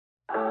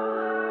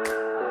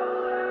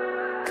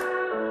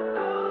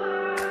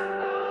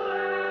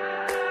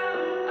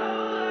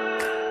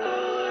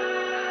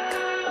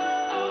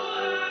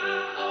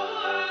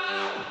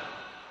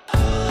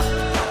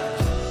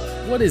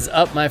What is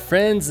up, my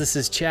friends? This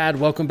is Chad.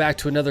 Welcome back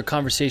to another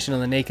conversation on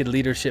the Naked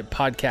Leadership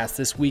Podcast.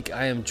 This week,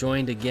 I am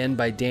joined again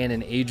by Dan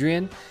and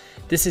Adrian.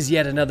 This is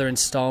yet another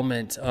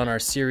installment on our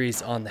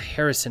series on the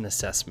Harrison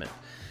Assessment.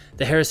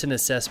 The Harrison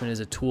Assessment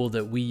is a tool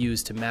that we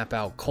use to map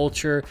out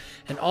culture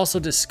and also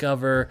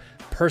discover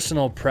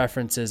personal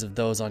preferences of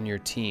those on your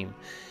team.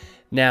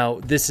 Now,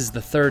 this is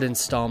the third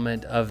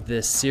installment of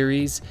this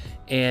series,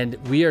 and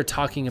we are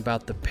talking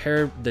about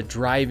the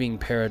driving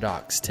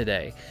paradox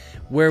today,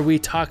 where we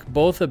talk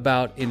both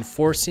about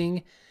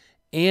enforcing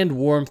and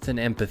warmth and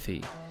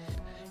empathy.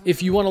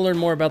 If you want to learn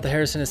more about the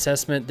Harrison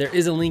Assessment, there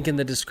is a link in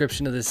the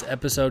description of this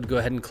episode. Go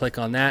ahead and click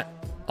on that.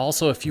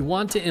 Also, if you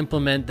want to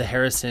implement the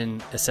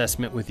Harrison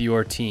Assessment with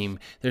your team,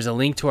 there's a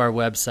link to our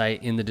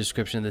website in the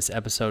description of this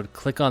episode.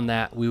 Click on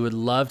that. We would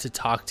love to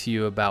talk to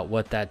you about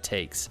what that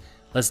takes.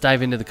 Let's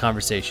dive into the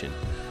conversation.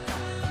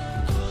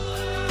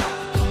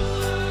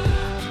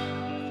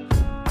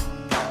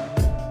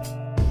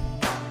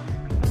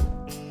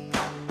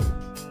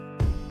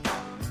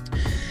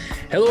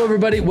 Hello,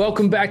 everybody.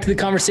 Welcome back to the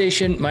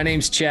conversation. My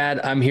name's Chad.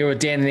 I'm here with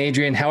Dan and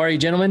Adrian. How are you,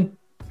 gentlemen?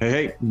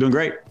 Hey, doing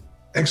great.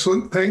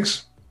 Excellent.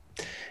 Thanks.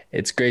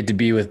 It's great to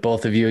be with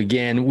both of you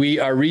again. We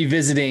are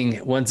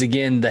revisiting, once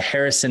again, the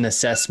Harrison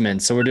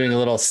Assessment. So we're doing a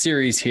little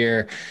series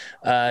here,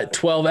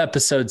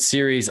 12-episode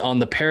series on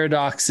the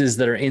paradoxes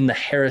that are in the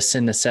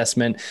Harrison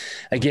Assessment.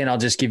 Again, I'll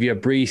just give you a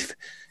brief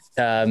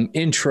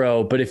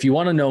intro, but if you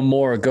want to know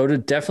more,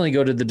 definitely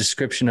go to the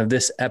description of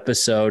this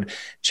episode.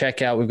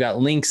 Check out, we've got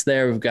links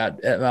there. We've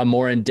got a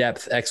more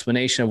in-depth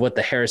explanation of what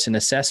the Harrison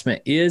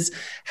Assessment is,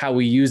 how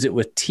we use it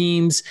with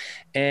teams.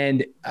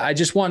 And I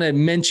just want to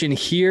mention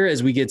here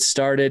as we get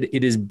started,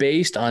 it is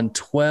based on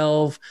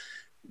 12,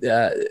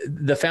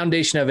 the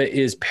foundation of it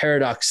is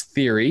paradox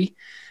theory.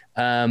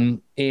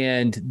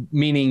 And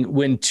meaning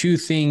when two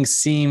things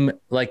seem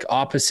like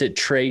opposite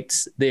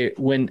traits,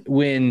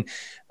 when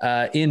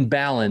in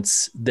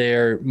balance,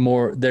 they're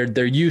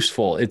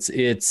useful.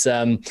 It's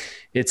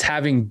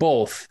having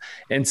both.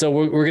 And so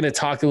we're going to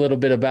talk a little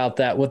bit about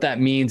that, what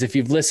that means. If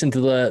you've listened to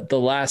the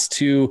last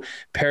two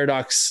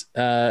paradox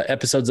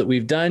episodes that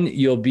we've done,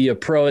 you'll be a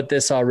pro at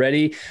this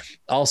already.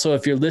 Also,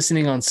 if you're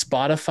listening on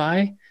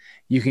Spotify,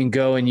 you can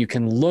go and you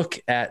can look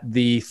at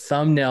the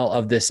thumbnail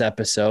of this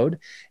episode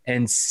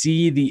and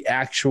see the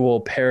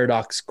actual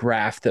paradox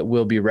graph that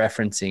we'll be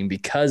referencing.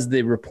 Because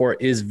the report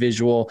is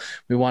visual,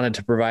 we wanted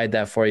to provide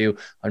that for you.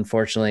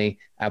 Unfortunately,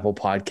 Apple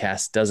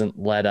Podcasts doesn't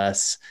let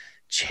us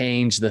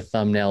change the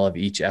thumbnail of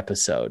each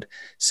episode.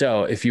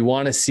 So if you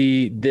want to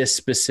see this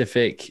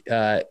specific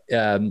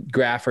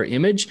graph or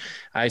image,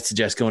 I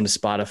suggest going to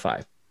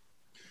Spotify.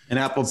 And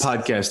Apple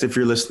Podcast, if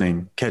you're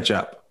listening, catch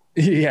up.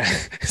 Yeah,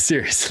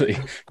 seriously.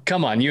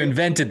 Come on. You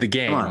invented the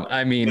game.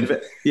 I mean,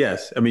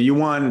 yes. I mean, you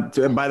won.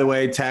 By the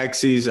way,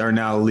 taxis are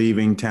now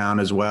leaving town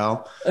as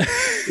well.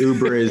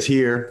 Uber is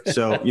here.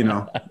 So,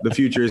 the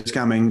future is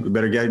coming. We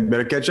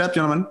better catch up,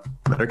 gentlemen.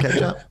 Better catch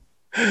up.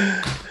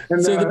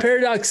 So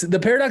the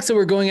paradox that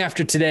we're going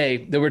after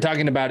today that we're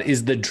talking about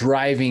is the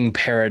driving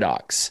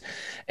paradox.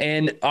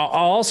 And I'll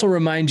also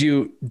remind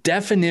you,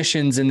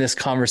 definitions in this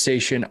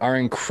conversation are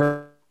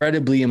incredibly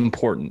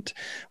important.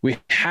 We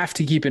have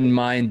to keep in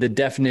mind the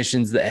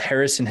definitions that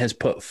Harrison has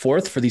put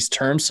forth for these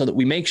terms so that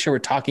we make sure we're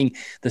talking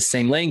the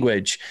same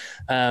language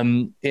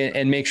and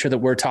make sure that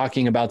we're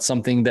talking about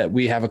something that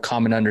we have a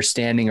common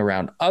understanding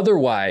around.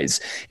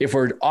 Otherwise, if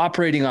we're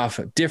operating off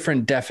of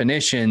different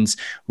definitions,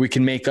 we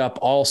can make up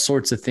all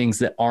sorts of things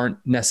that aren't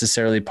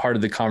necessarily part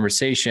of the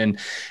conversation.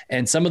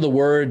 And some of the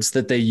words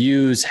that they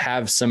use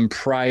have some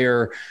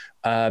prior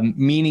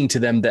meaning to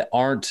them that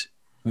aren't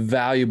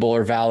valuable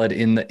or valid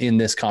in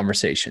this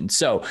conversation.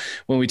 So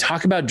when we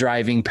talk about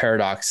driving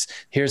paradox,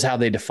 here's how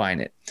they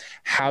define it: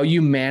 how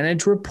you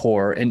manage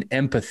rapport and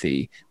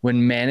empathy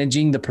when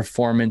managing the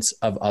performance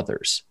of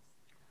others.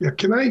 Yeah.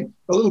 Can a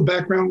little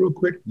background real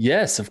quick?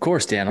 Yes, of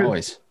course, Dan,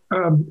 always.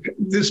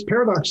 This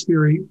paradox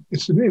theory,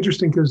 it's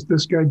interesting because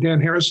this guy, Dan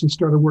Harrison,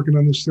 started working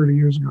on this 30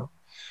 years ago.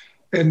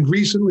 And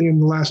recently in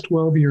the last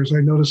 12 years,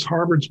 I noticed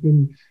Harvard's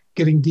been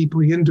getting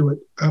deeply into it,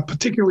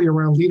 particularly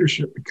around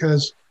leadership,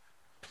 because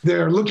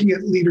they're looking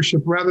at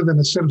leadership rather than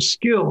a set of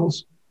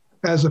skills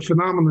as a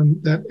phenomenon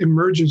that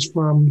emerges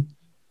from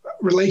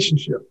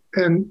relationship.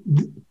 And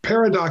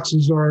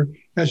paradoxes are,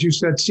 as you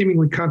said,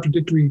 seemingly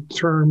contradictory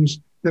terms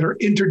that are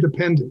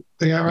interdependent.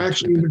 They are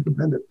actually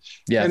interdependent.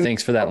 Yeah,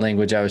 thanks for that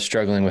language. I was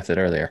struggling with it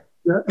earlier.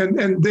 Yeah,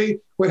 and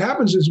what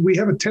happens is we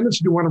have a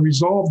tendency to want to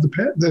resolve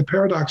the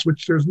paradox,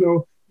 which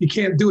you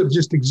can't do it. It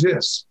just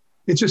exists.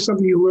 It's just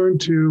something you learn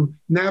to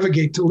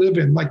navigate, to live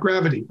in, like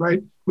gravity,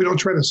 right? We don't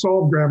try to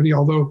solve gravity,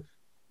 although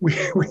we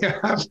have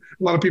a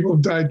lot of people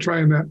have died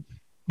trying that,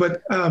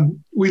 but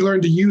we learn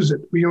to use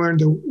it. We learn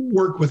to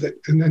work with it.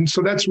 And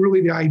so that's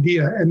really the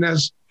idea. And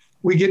as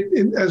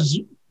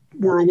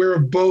we're aware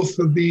of both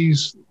of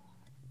these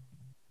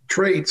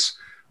traits,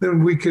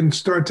 then we can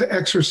start to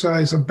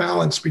exercise a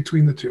balance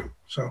between the two.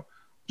 So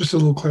just a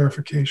little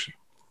clarification.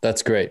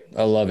 That's great.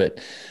 I love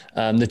it.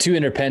 The two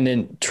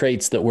independent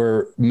traits that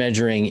we're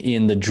measuring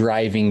in the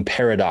driving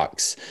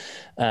paradox.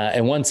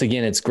 And once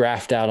again, it's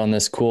graphed out on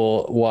this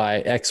cool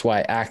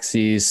XY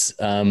axes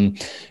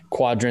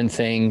quadrant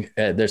thing.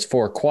 There's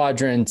 4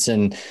 quadrants,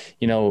 and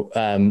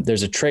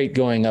there's a trait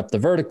going up the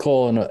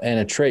vertical and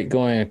a trait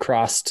going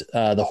across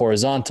the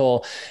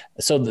horizontal.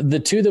 So the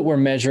two that we're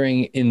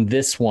measuring in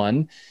this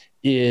one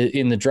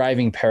in the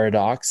driving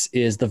paradox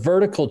is the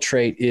vertical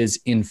trait is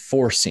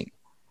enforcing.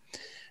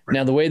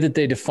 Now, the way that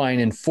they define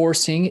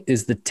enforcing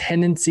is the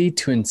tendency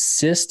to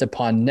insist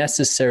upon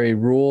necessary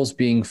rules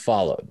being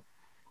followed.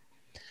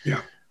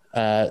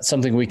 Yeah.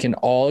 Something we can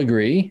all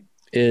agree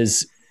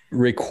is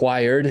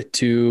required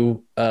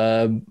to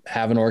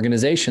have an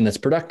organization that's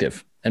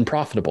productive and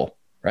profitable,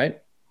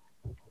 right?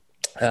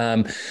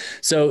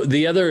 So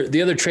the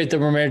other trait that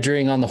we're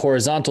measuring on the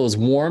horizontal is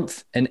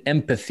warmth and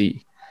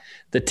empathy,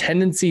 the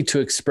tendency to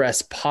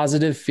express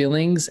positive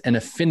feelings and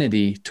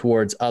affinity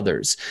towards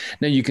others.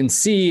 Now, you can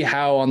see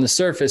how on the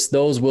surface,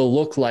 those will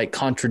look like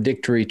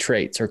contradictory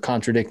traits or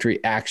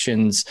contradictory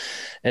actions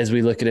as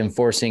we look at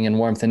enforcing and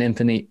warmth and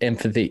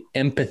empathy.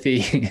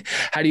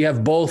 How do you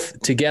have both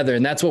together?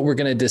 And that's what we're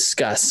going to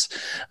discuss.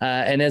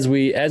 And as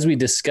we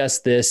discuss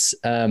this,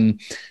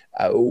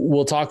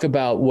 we'll talk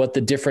about what the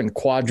different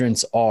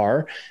quadrants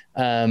are,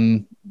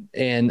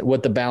 and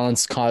what the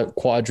balanced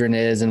quadrant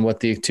is, and what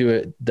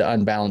the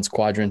unbalanced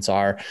quadrants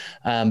are.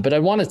 But I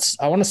want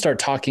to start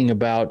talking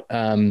about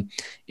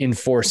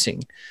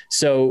enforcing.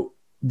 So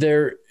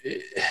there's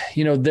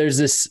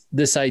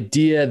this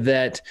idea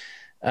that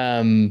I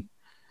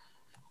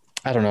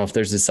don't know if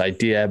there's this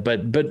idea,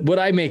 but what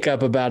I make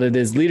up about it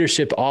is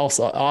leadership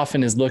also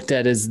often is looked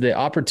at as the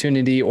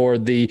opportunity or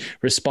the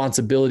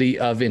responsibility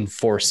of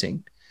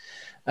enforcing,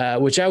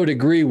 which I would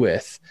agree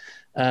with.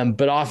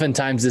 But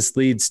oftentimes this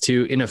leads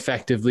to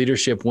ineffective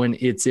leadership when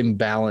it's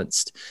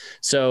imbalanced.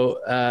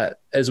 So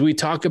as we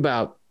talk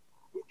about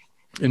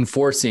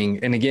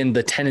enforcing, and again,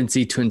 the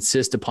tendency to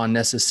insist upon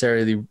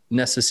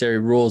necessary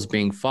rules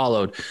being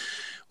followed,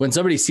 when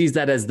somebody sees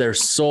that as their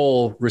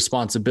sole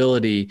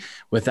responsibility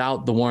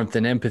without the warmth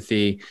and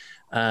empathy,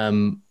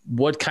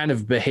 what kind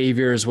of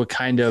behaviors, what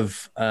kind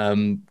of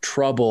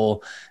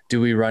trouble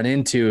do we run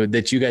into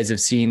that you guys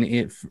have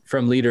seen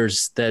from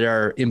leaders that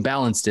are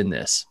imbalanced in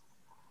this?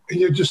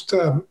 Just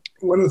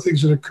one of the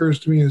things that occurs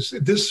to me is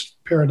this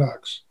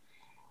paradox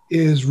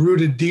is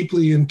rooted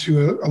deeply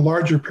into a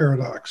larger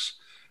paradox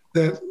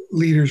that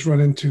leaders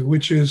run into,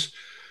 which is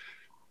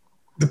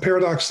the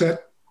paradox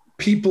that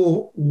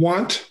people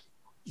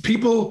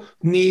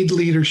need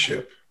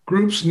leadership,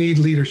 groups need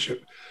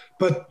leadership,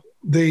 but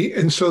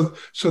so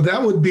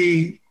that would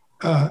be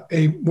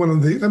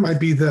that might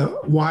be the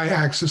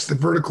y-axis, the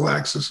vertical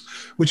axis,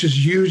 which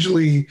is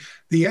usually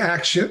the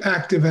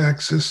active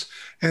axis,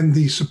 and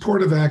the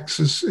supportive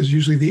axis is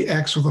usually the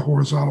X or the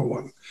horizontal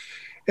one.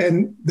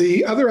 And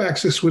the other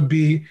axis would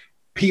be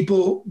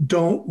people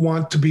don't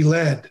want to be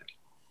led.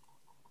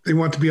 They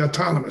want to be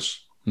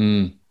autonomous.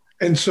 Mm.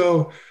 And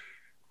so,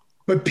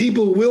 but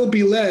people will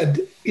be led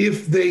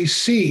if they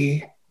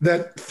see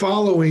that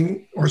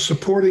following or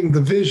supporting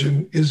the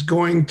vision is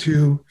going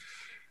to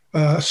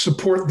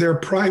support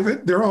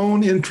their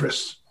own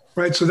interests,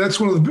 right? So that's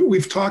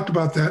we've talked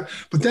about that,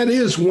 but that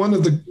is one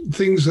of the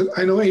things that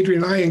I know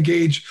Adrian and I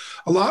engage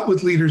a lot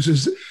with leaders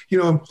is,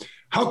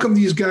 how come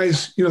these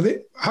guys,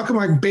 how come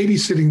I'm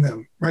babysitting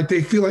them, right?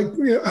 They feel like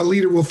a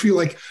leader will feel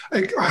like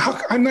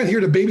I'm not here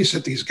to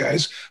babysit these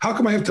guys. How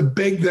come I have to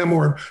beg them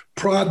or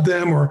prod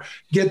them or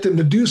get them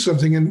to do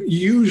something? And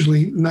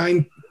usually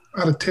 9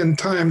 out of 10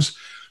 times,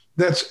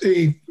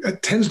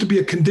 it tends to be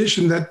a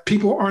condition that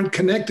people aren't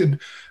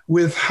connected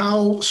with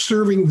how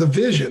serving the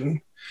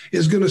vision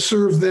is going to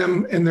serve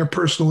them and their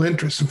personal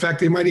interests. In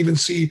fact, they might even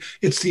see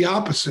it's the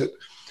opposite.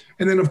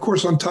 And then, of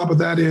course, on top of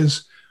that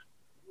has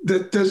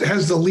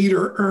the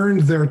leader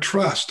earned their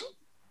trust,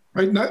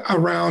 right? Not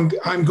around,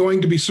 I'm going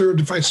to be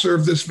served if I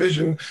serve this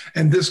vision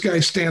and this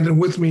guy's standing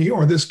with me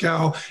or this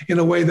gal in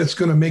a way that's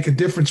going to make a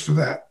difference for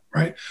that,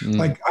 right? Mm.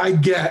 Like I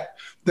get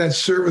that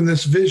serving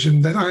this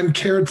vision, that I'm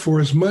cared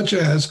for as much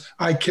as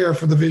I care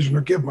for the vision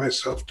or give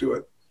myself to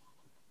it.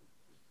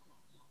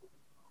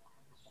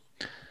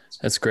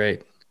 That's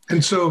great.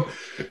 And so,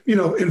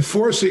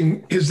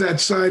 enforcing is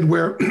that side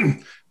where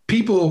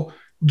people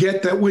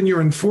get that when you're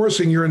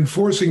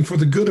enforcing for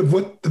the good of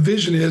what the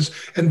vision is,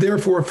 and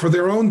therefore for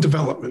their own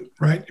development,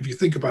 right? If you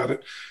think about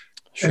it.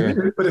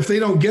 Sure. But if they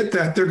don't get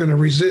that, they're going to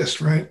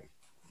resist, right?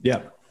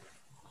 Yeah.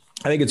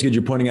 I think it's good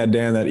you're pointing out,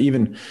 Dan, that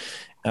even,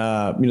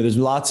 there's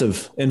lots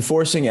of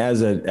enforcing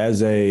as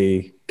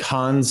a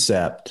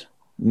concept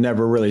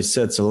never really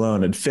sits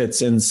alone. It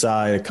fits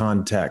inside a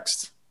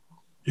context.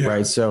 Yeah.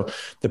 Right. So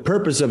the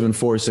purpose of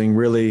enforcing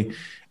really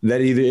that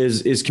either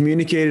is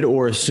communicated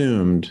or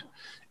assumed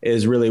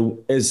is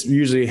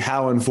usually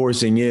how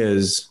enforcing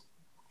is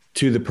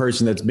to the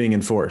person that's being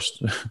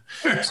enforced.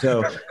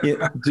 So,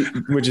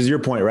 which is your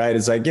point, right?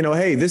 It's like,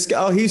 hey, this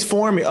guy, he's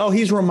for me. Oh,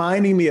 he's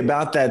reminding me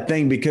about that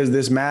thing because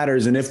this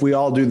matters. And if we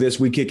all do this,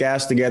 we kick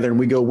ass together and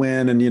we go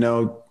win and,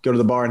 go to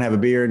the bar and have a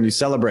beer and you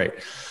celebrate.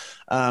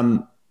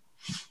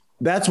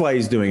 That's why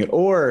he's doing it.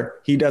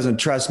 Or he doesn't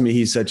trust me.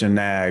 He's such a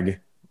nag.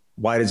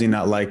 Why does he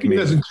not like me? He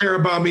doesn't care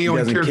about me. He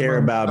doesn't care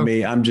about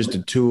me. I'm just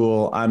a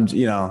tool.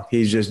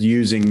 He's just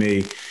using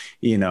me,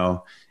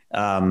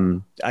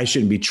 I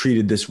shouldn't be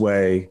treated this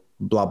way,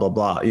 blah, blah,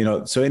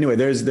 blah. So anyway,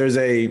 there's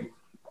the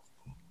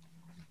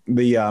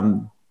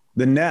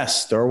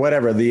nest or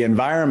whatever, the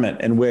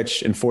environment in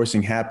which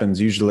enforcing happens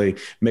usually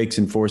makes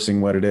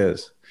enforcing what it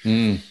is.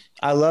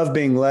 I love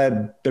being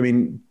led. I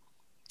mean,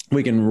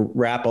 we can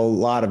wrap a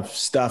lot of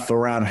stuff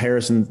around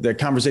Harrison. The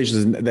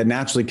conversations that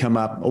naturally come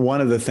up.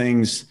 One of the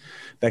things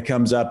that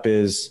comes up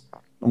is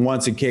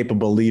once a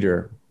capable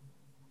leader,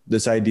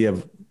 this idea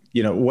of,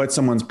 what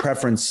someone's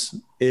preference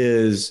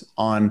is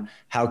on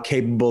how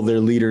capable their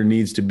leader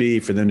needs to be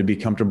for them to be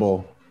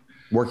comfortable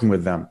working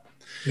with them.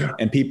 Yeah.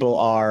 And people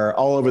are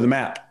all over the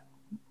map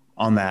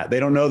on that. They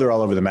don't know they're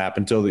all over the map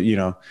until,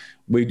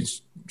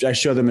 I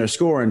show them their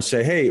score and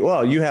say, hey,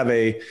 well, you have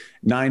a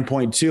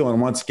 9.2 on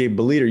once a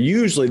capable leader.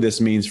 Usually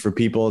this means for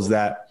people is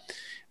that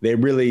they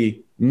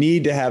really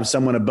need to have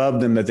someone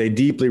above them that they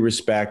deeply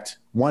respect,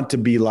 want to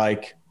be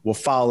like, will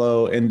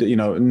follow, and,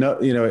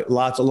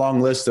 a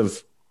long list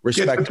of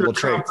respectable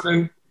traits.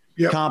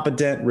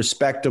 Competent,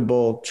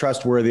 respectable,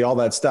 trustworthy, all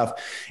that stuff.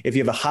 If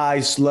you have a high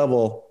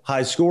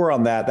score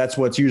on that, that's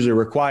what's usually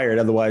required.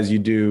 Otherwise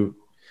you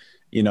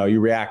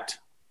react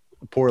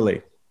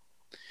poorly.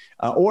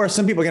 Or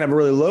some people can have a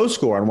really low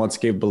score on once a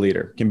capable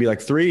leader, can be like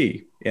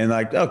 3 and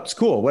like, oh, it's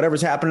cool.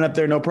 Whatever's happening up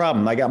there, no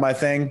problem. I got my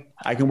thing.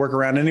 I can work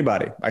around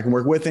anybody. I can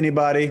work with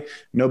anybody.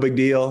 No big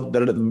deal.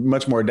 They're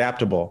much more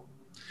adaptable.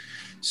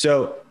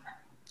 So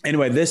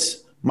anyway,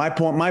 my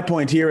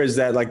point here is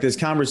that like this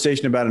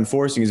conversation about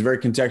enforcing is very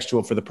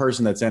contextual for the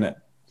person that's in it,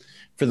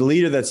 for the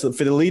leader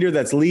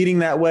that's leading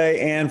that way,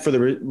 and for the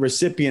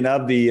recipient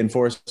of the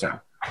enforcing.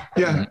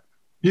 Yeah.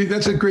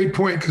 That's a great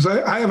point, because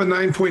I have a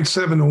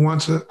 9.7 and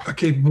wants a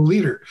capable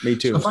leader. Me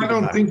too. So if I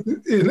don't think,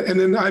 and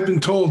then I've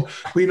been told,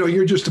 well,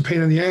 you're just a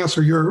pain in the ass,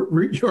 or you're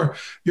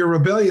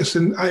rebellious.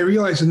 And I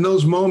realize in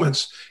those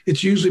moments,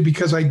 it's usually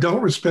because I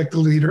don't respect the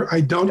leader.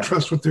 I don't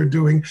trust what they're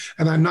doing.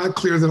 And I'm not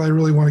clear that I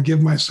really want to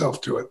give myself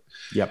to it.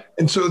 Yep.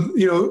 And so,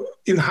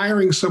 in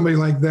hiring somebody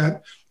like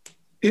that,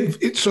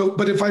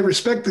 but if I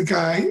respect the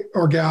guy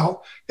or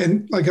gal,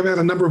 and like I've had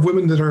a number of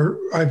women that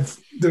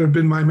have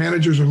been my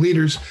managers or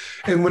leaders,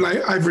 and when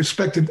I've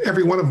respected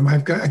every one of them, I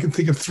can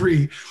think of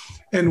 3,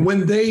 and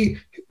when they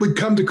would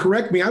come to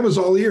correct me, I was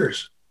all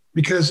ears,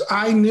 because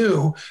I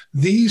knew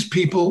these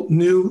people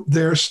knew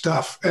their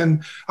stuff,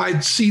 and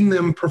I'd seen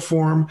them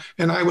perform,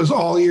 and I was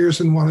all ears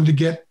and wanted to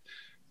get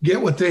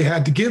what they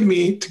had to give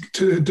me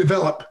to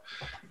develop.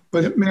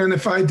 But man,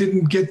 if I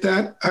didn't get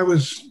that, I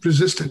was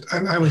resistant.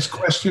 I was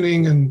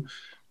questioning and,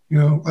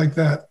 like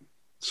that.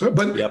 So,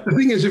 but The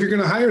thing is, if you're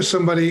going to hire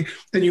somebody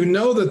and you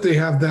know that they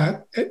have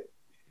that,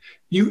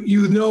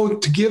 you know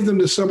to give them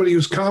to somebody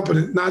who's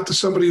competent, not to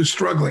somebody who's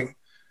struggling.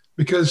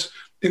 Because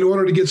in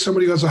order to get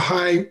somebody who has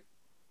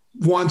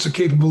wants a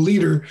capable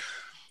leader,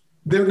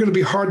 they're going to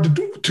be hard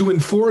to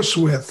enforce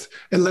with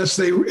unless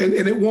and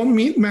it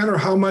won't matter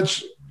how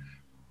much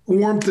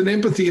warmth and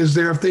empathy is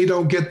there if they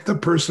don't get the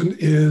person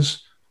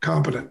is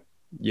competent.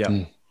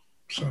 Yeah.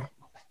 So.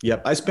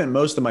 Yep. I spent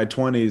most of my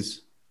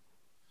 20s.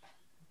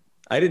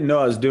 I didn't know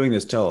I was doing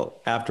this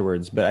till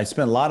afterwards, but I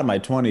spent a lot of my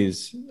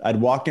 20s. I'd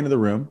walk into the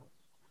room,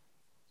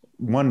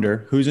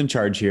 wonder who's in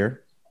charge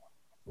here,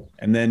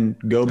 and then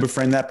go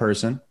befriend that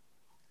person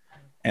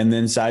and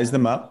then size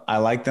them up. I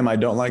like them. I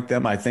don't like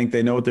them. I think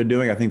they know what they're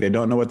doing. I think they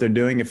don't know what they're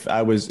doing. If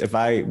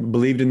I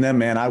believed in them,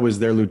 man, I was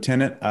their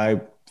lieutenant.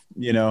 I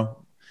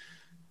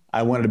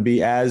wanted to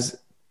be as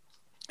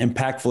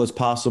impactful as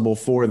possible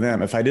for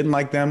them. If I didn't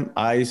like them,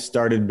 I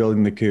started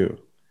building the coup.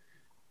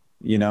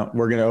 We're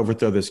going to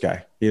overthrow this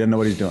guy. He doesn't know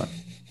what he's doing.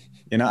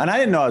 And I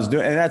didn't know I was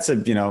doing, and that's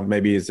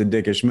maybe it's a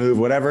dickish move,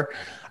 whatever.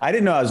 I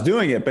didn't know I was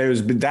doing it, but it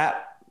was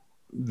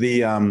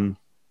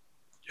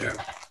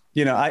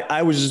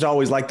I was just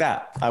always like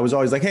that. I was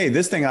always like, hey,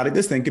 this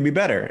thing could be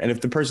better. And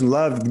if the person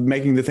loved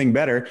making the thing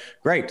better,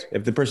 great.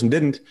 If the person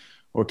didn't,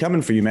 we're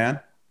coming for you, man.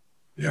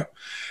 Yeah.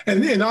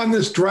 And on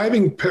this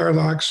driving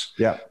paradox,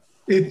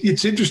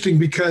 it's interesting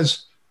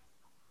because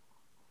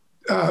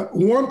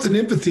warmth and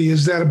empathy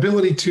is that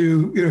ability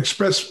to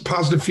express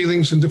positive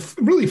feelings and to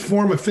really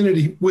form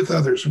affinity with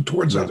others and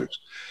towards others.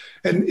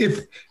 And if,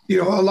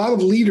 a lot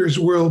of leaders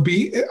will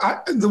be,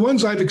 the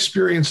ones I've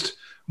experienced,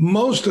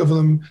 most of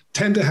them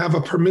tend to have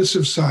a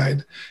permissive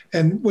side.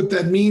 And what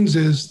that means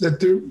is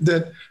that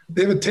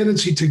they have a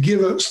tendency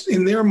to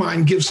in their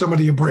mind, give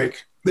somebody a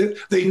break.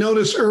 They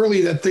notice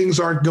early that things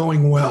aren't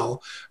going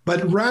well,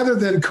 but rather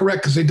than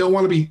correct, because they don't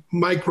want to be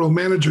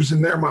micromanagers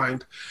in their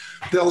mind,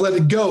 they'll let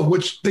it go,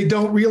 which they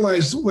don't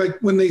realize, like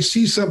when they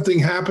see something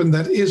happen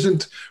that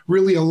isn't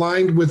really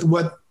aligned with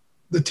what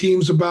the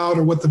team's about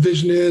or what the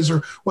vision is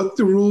or what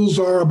the rules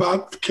are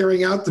about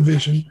carrying out the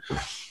vision,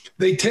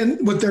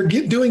 what they're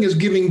doing is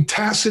giving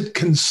tacit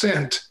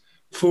consent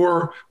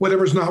for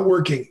whatever's not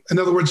working. In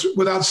other words,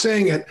 without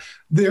saying it,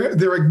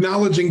 they're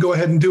acknowledging, go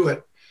ahead and do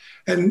it.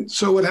 And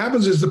so what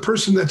happens is the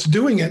person that's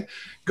doing it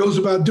goes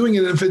about doing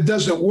it. And if it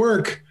doesn't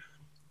work,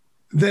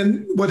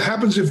 then what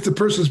happens if the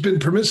person's been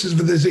permissive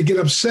is they get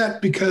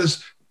upset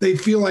because they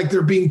feel like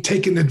they're being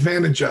taken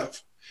advantage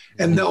of,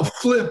 and they'll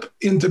flip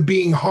into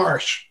being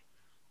harsh,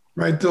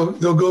 right? They'll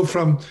go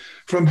from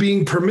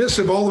being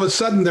permissive, all of a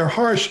sudden they're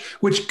harsh,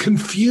 which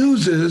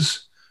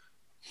confuses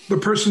the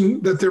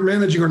person that they're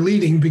managing or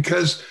leading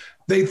because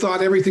they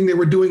thought everything they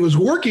were doing was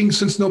working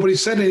since nobody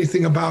said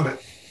anything about it,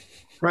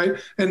 right?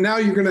 And now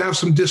you're going to have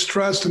some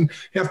distrust and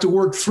you have to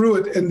work through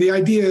it. And the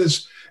idea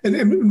is,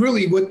 and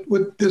really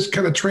what this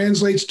kind of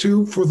translates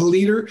to for the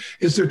leader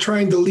is they're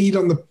trying to lead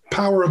on the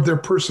power of their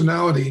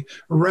personality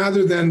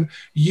rather than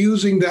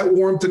using that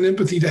warmth and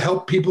empathy to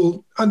help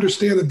people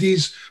understand that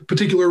these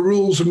particular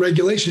rules and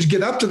regulations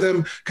get up to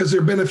them because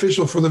they're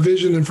beneficial for the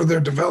vision and for their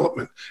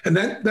development. And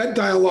that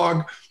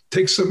dialogue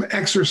takes some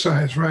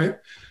exercise, right?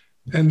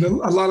 And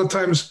a lot of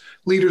times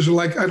leaders are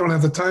like, I don't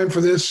have the time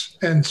for this.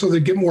 And so they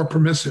get more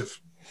permissive.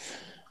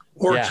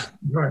 Or yeah.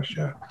 Gosh,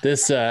 yeah.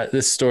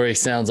 This story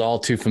sounds all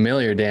too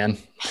familiar, Dan.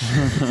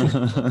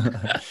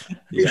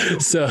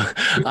 So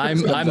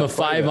I'm a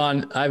 5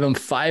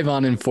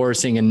 on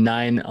enforcing and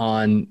 9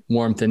 on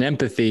warmth and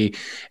empathy.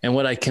 And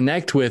what I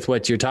connect with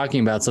what you're talking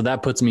about, so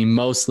that puts me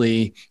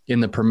mostly in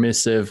the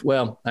permissive.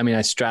 Well, I mean,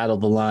 I straddle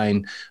the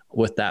line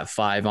with that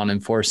 5 on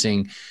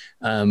enforcing,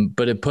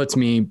 but it puts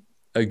me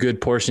a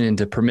good portion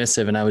into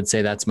permissive. And I would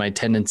say that's my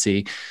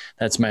tendency.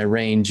 That's my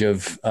range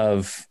of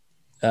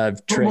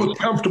trait. Most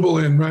comfortable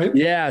in, right?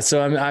 Yeah.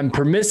 So I'm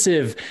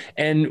permissive.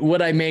 And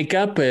what I make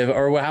up of,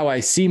 or how I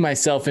see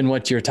myself in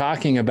what you're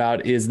talking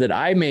about, is that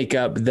I make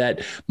up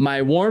that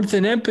my warmth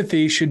and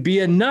empathy should be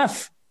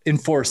enough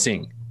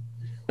enforcing.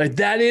 Like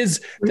that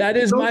is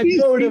my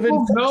mode of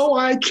enforcing. No,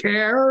 I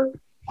care.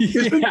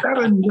 Isn't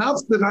that enough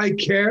that I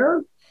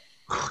care?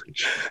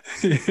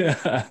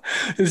 Yeah.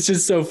 It's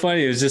just so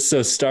funny. It was just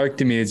so stark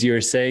to me as you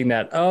were saying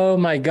that. Oh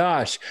my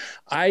gosh.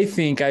 I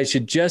think I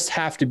should just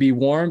have to be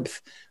warm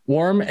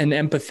and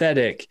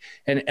empathetic,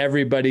 and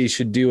everybody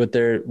should do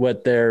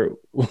what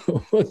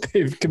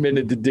they've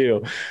committed to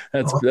do.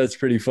 That's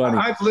pretty funny.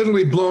 I blew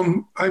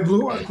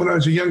when I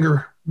was a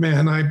younger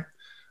man.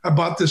 I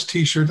bought this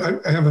T-shirt.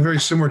 I have a very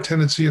similar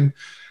tendency, and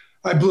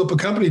I blew up a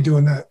company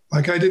doing that.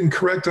 Like I didn't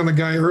correct on the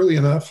guy early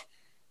enough,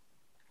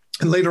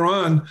 and later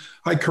on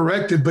I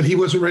corrected, but he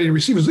wasn't ready to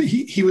receive it.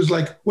 He was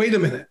like, "Wait a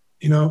minute,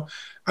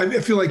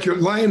 I feel like you're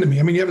lying to me.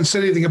 I mean, you haven't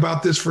said anything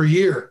about this for a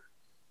year."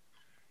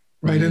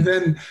 Right. Mm-hmm. And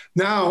then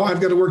now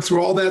I've got to work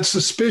through all that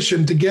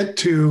suspicion to get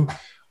to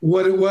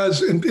what it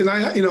was. And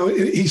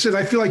he said,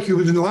 I feel like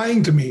you've been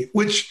lying to me,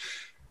 which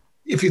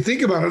if you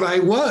think about it, I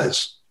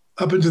was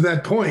up until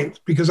that point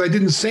because I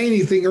didn't say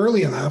anything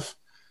early enough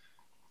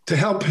to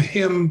help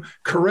him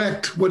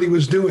correct what he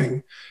was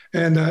doing.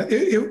 And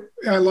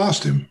I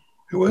lost him.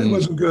 It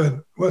wasn't good.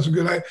 It wasn't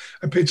good.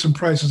 I paid some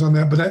prices on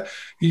that, but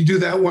you do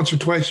that once or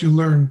twice, you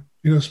learn,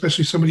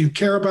 especially somebody you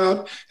care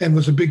about and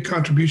was a big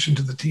contribution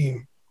to the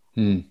team.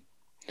 Hmm.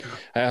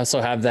 I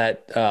also have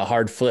that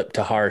hard flip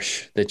to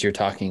harsh that you're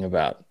talking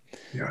about.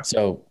 Yeah.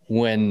 So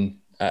when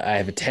I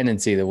have a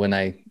tendency that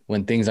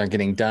when things aren't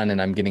getting done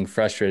and I'm getting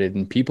frustrated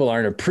and people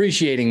aren't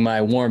appreciating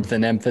my warmth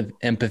and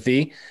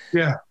empathy,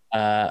 yeah,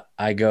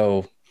 I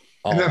go.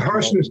 And that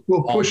harshness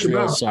will push them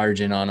out.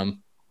 Sergeant on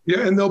them.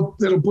 Yeah, and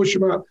that'll push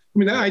him out. I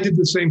mean, I did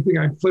the same thing.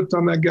 I flipped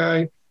on that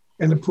guy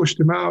and it pushed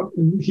him out,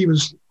 and he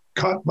was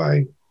caught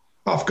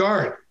off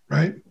guard,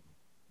 right?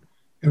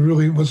 It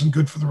really wasn't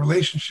good for the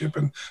relationship,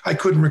 and I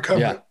couldn't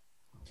recover.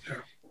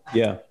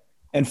 Yeah.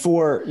 And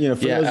for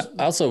those,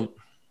 also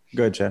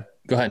go ahead, Chad.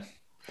 Go ahead.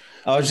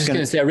 I was just going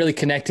to say, I really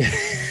connected,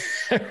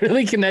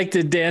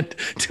 Dan,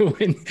 to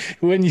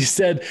when you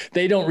said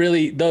they don't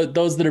really,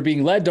 those that are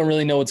being led don't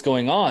really know what's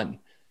going on,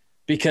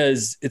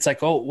 because it's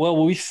like, oh,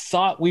 well, we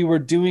thought we were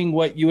doing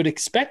what you had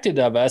expected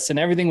of us and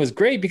everything was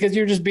great because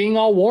you're just being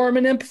all warm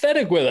and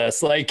empathetic with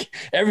us. Like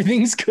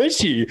everything's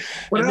cushy.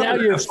 And now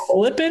you're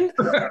flipping.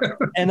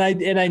 And I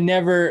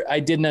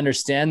didn't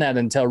understand that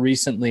until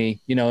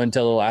recently,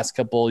 until the last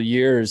couple of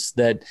years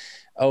that,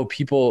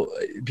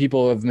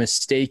 people have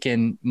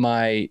mistaken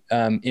my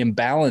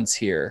imbalance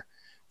here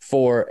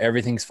for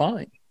everything's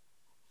fine.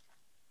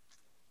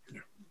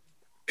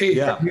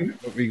 Yeah.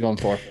 What were you going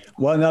for?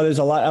 Well, no, there's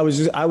a lot. I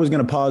was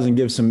going to pause and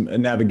give some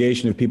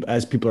navigation of people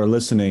as people are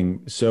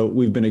listening. So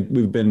we've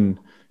been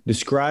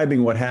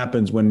describing what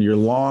happens when you're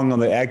long on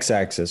the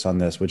x-axis on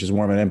this, which is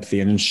warm and empathy,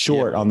 and then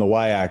short on the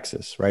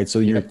y-axis, right? So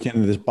you're kind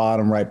of this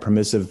bottom right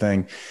permissive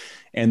thing.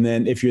 And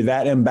then if you're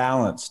that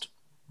imbalanced,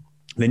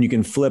 then you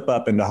can flip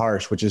up into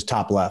harsh, which is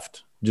top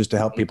left, just to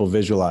help people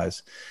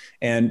visualize.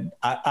 And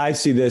I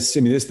see this. I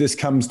mean, this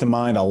comes to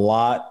mind a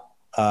lot.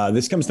 I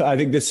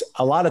think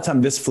a lot of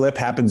time this flip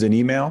happens in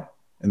email.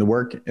 in the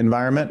work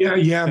environment.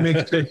 Yeah.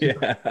 Makes sense.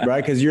 Yeah.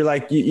 Right. Cause you're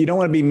like, you don't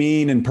want to be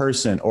mean in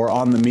person or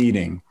on the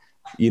meeting.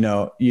 You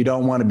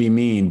don't want to be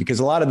mean because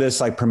a lot of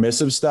this like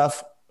permissive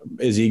stuff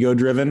is ego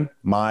driven.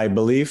 My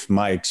belief,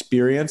 my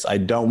experience. I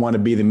don't want to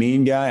be the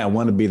mean guy. I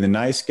want to be the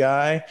nice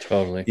guy.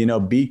 Totally.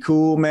 Be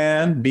cool,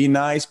 man, be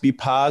nice, be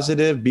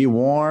positive, be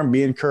warm,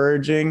 be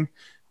encouraging. I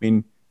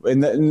mean,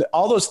 and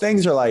all those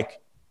things are like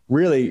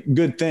really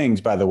good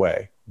things, by the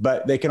way,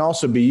 but they can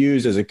also be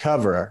used as a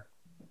cover,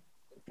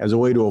 as a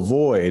way to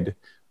avoid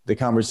the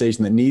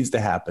conversation that needs to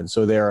happen.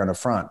 So they're on a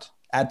front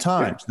at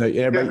times,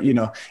 everybody,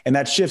 and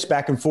that shifts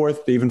back and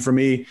forth, even for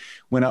me,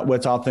 when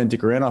what's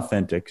authentic or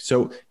inauthentic.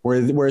 So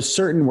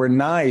we're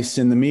nice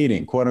in the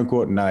meeting, quote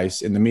unquote,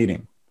 nice in the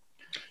meeting.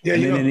 Yeah.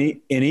 And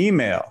then in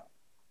email,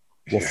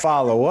 we'll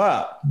follow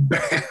up.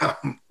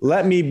 Bam.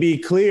 Let me be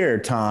clear,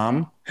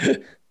 Tom.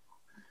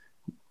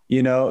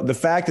 The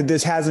fact that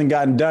this hasn't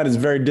gotten done is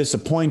very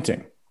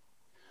disappointing.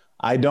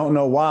 I don't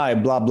know why,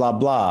 blah, blah,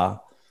 blah.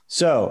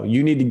 So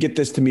you need to get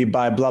this to me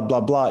by blah, blah,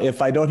 blah.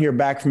 If I don't hear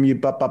back from you,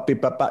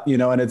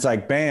 and it's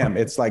like, bam,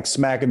 it's like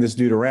smacking this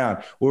dude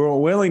around. We were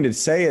willing to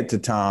say it to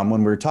Tom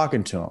when we were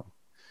talking to him,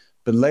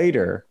 but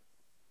later,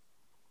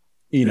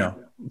 you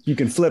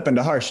can flip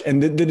into harsh.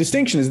 And the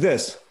distinction is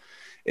this,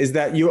 is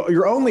that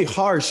you're only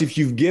harsh if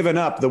you've given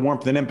up the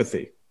warmth and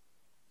empathy.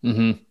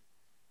 Mm-hmm.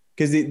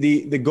 Because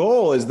the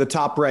goal is the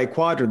top right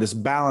quadrant, this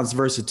balanced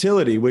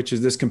versatility, which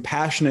is this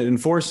compassionate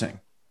enforcing.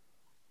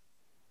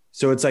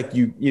 So it's like,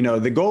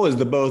 the goal is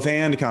the both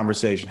and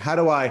conversation. How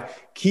do I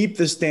keep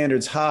the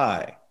standards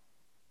high?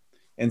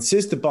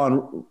 Insist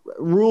upon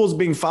rules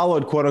being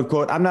followed, quote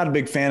unquote. I'm not a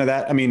big fan of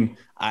that. I mean,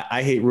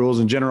 I hate rules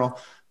in general,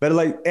 but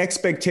like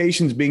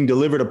expectations being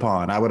delivered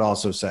upon, I would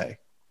also say.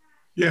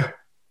 Yeah.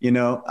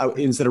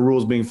 Instead of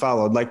rules being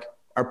followed, like,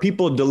 are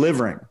people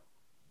delivering?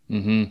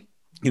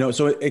 Mm-hmm.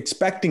 So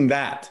expecting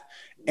that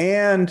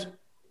and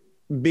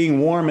being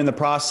warm in the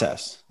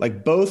process,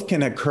 like both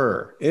can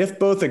occur. If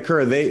both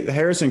occur,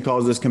 Harrison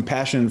calls this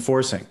compassion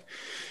enforcing.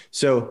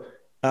 So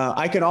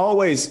I can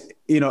always,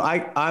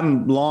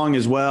 I'm long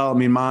as well. I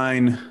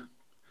mean,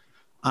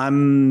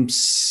 I'm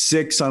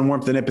 6 on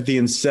warmth and empathy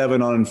and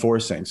 7 on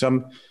enforcing.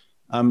 So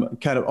I'm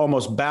kind of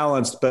almost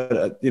balanced,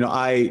 but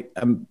I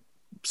am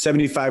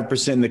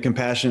 75% in the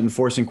compassion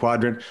enforcing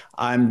quadrant.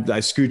 I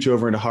scooch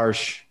over into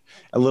harsh,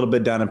 a little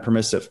bit down in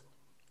permissive.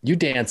 You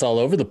dance all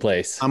over the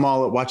place. I'm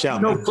watch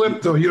out. No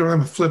flip though. You don't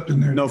have a flip in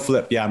there. No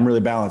flip. Yeah. I'm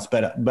really balanced,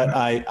 but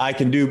I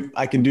can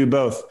do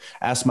both.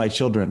 Ask my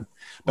children,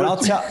 but I'll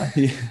tell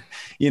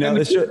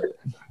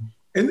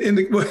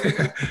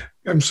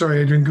I'm sorry,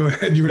 Adrian, go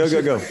ahead.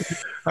 Go.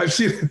 I've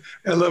seen it.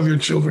 I love your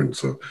children.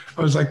 So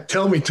I was like,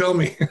 tell me.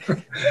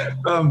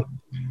 And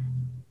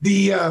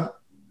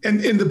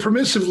the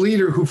permissive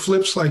leader who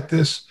flips like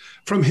this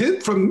from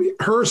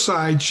her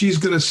side, she's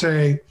going to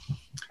say,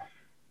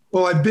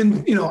 well, I've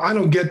been, I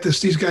don't get this.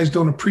 These guys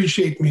don't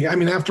appreciate me. I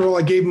mean, after all,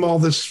 I gave them all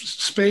this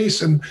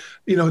space and,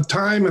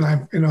 time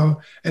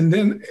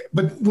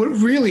but what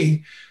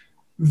really,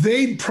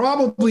 they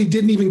probably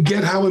didn't even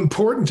get how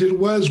important it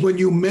was when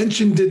you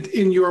mentioned it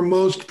in your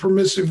most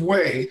permissive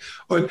way.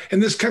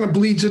 And this kind of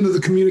bleeds into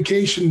the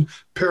communication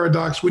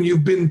paradox when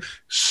you've been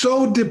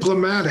so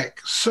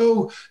diplomatic,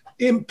 so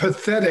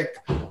empathetic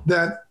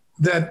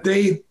that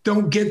they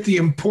don't get the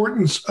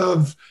importance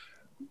of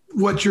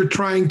what you're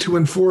trying to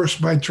enforce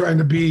by trying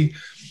to be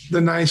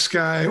the nice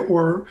guy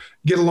or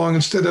get along,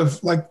 instead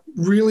of like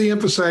really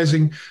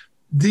emphasizing,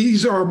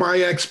 these are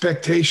my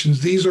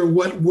expectations. These are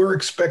what we're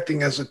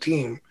expecting as a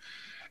team.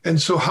 And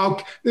so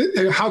how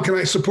can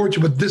I support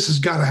you? But this has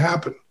got to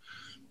happen.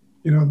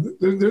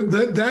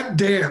 That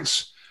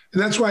dance.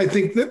 And that's why I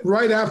think that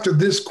right after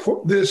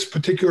this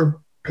particular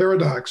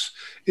paradox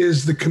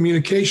is the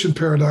communication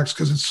paradox,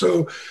 because it's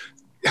so,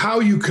 how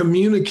you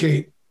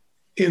communicate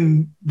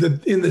in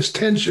this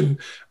tension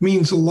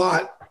means a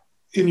lot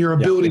in your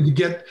ability to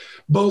get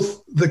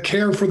both the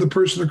care for the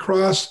person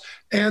across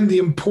and the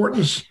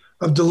importance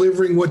of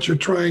delivering what you're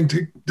trying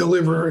to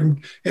deliver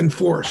and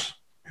enforce,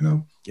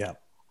 Yeah.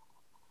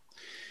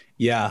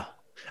 Yeah.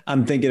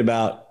 I'm thinking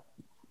about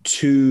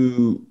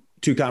two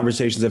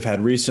conversations I've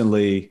had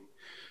recently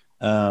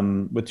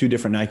with 2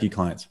 different Nike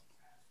clients.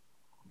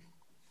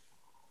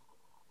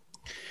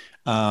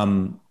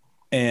 And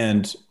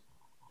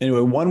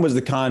anyway, one was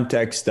the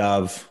context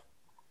of,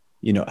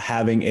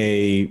 having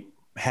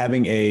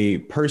a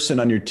person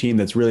on your team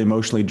that's really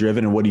emotionally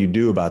driven. And what do you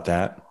do about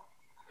that?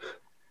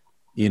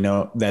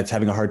 That's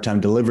having a hard time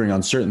delivering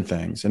on certain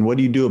things. And what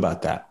do you do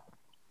about that?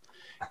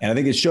 And I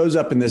think it shows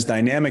up in this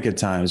dynamic at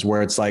times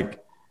where it's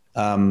like,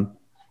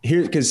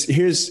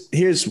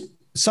 here's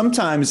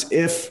sometimes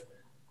if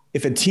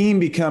a team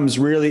becomes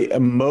really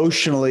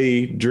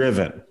emotionally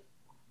driven,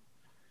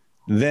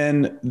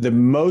 then the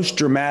most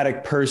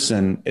dramatic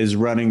person is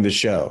running the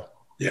show.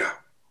 Yeah.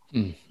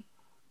 Mm.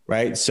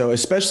 Right. So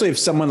especially if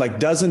someone like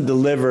doesn't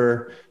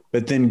deliver,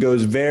 but then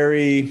goes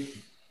very,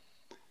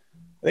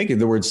 I think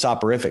the word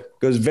soporific,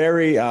 goes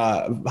very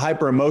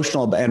hyper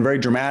emotional and very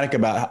dramatic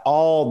about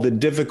all the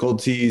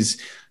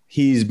difficulties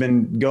he's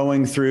been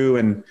going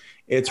through.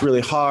 it's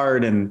really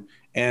hard. And,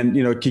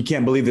 he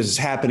can't believe this is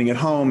happening at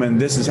home and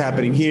this is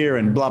happening here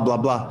and blah, blah,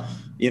 blah.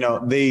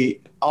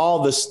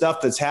 All the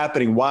stuff that's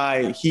happening,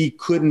 why he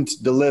couldn't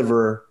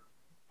deliver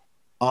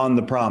on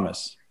the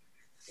promise.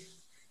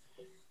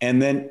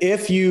 And then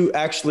if you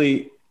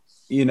actually,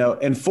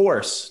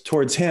 enforce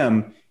towards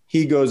him,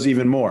 he goes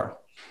even more,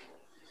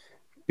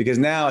 because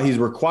now he's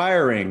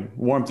requiring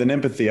warmth and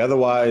empathy.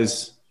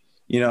 Otherwise,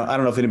 I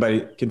don't know if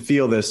anybody can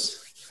feel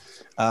this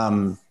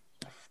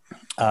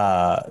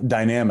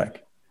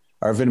dynamic,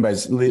 or if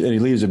any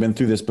leaders have been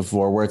through this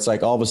before, where it's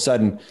like all of a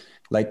sudden,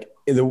 like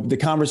the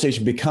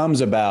conversation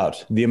becomes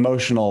about the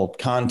emotional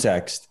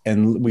context,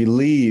 and we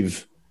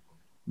leave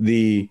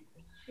the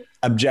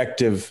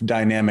objective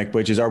dynamic,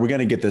 which is, are we going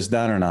to get this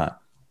done or not?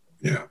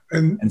 Yeah.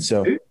 And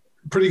so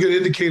pretty good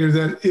indicator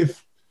that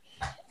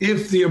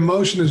if the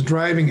emotion is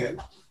driving it,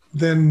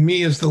 then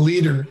me as the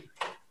leader,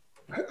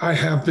 I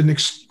have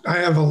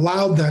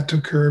allowed that to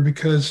occur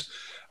because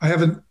I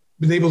haven't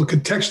been able to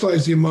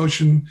contextualize the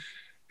emotion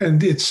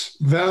and its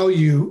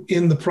value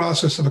in the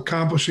process of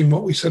accomplishing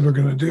what we said we're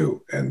going to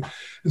do. And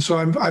so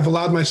I've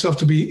allowed myself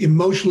to be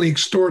emotionally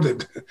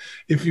extorted,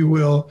 if you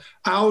will,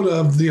 out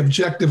of the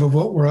objective of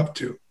what we're up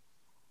to.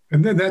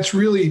 And then that's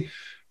really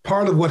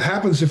part of what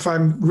happens if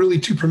I'm really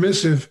too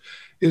permissive,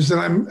 is that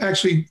I'm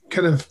actually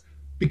kind of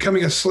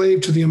becoming a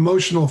slave to the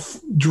emotional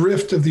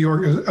drift of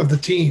the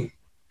team,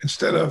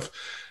 instead of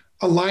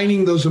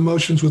aligning those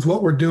emotions with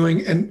what we're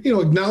doing and,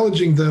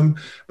 acknowledging them.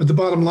 But the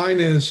bottom line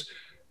is,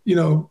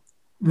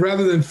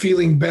 rather than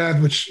feeling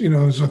bad, which,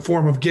 is a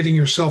form of getting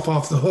yourself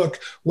off the hook,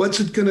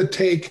 what's it going to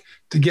take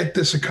to get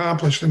this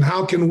accomplished? And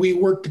how can we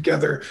work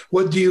together?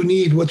 What do you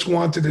need? What's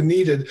wanted and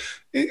needed?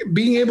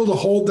 Being able to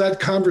hold that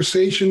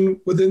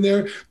conversation within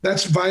there,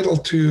 that's vital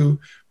to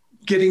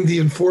getting the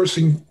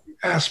enforcing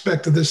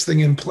aspect of this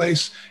thing in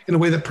place in a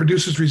way that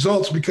produces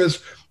results,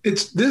 because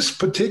it's this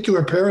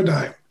particular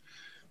paradigm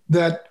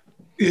that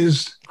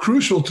is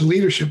crucial to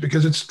leadership,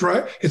 because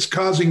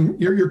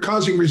you're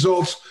causing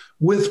results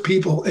with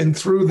people and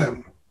through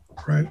them.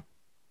 Right.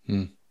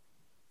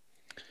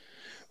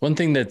 One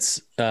thing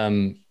that's,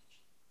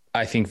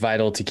 I think,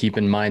 vital to keep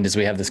in mind as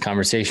we have this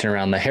conversation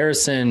around the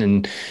Harrison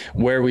and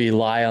where we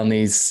lie on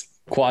these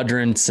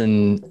quadrants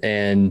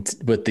and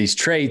with these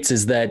traits,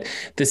 is that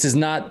this is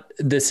not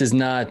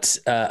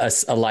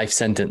a life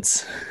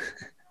sentence.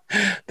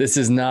 This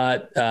is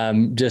not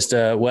just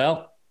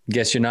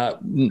guess you're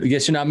not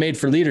made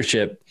for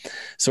leadership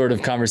sort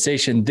of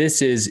conversation.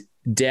 This is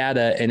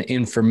data and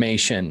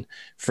information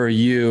for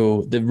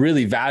you, the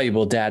really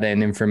valuable data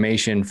and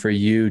information for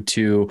you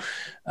to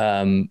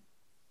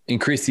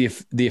increase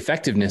the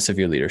effectiveness of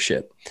your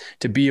leadership,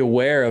 to be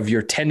aware of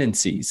your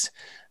tendencies,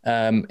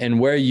 and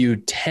where you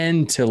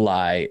tend to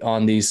lie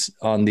on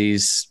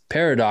these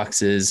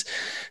paradoxes.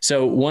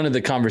 So one of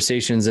the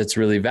conversations that's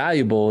really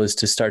valuable is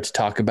to start to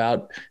talk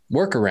about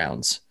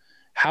workarounds.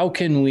 How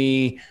can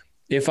we,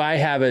 if I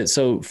have it,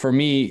 so for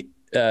me,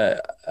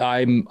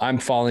 I'm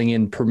falling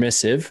in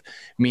permissive,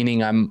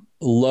 meaning I'm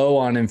low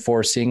on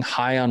enforcing,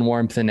 high on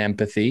warmth and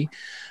empathy.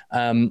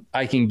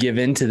 I can give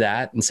into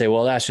that and say,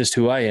 well, that's just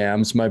who I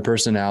am. It's my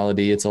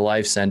personality. It's a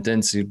life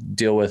sentence. You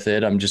deal with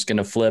it. I'm just going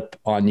to flip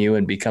on you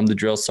and become the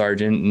drill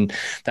sergeant. And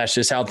that's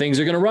just how things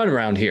are going to run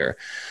around here.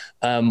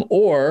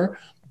 Or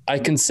I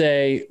can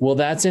say, well,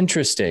 that's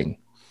interesting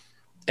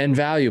and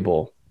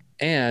valuable,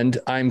 and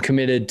I'm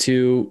committed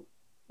to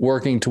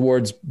working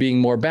towards being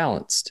more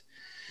balanced.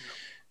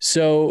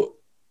 So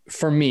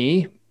for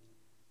me,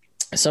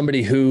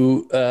 somebody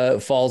who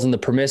falls on the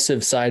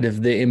permissive side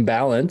of the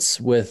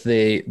imbalance with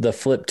the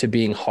flip to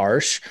being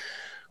harsh,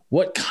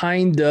 what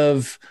kind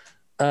of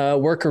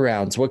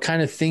workarounds, what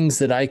kind of things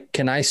that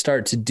I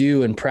start to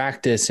do and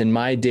practice in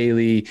my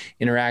daily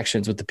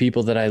interactions with the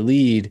people that I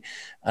lead,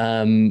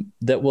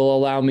 that will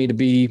allow me to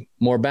be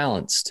more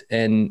balanced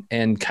and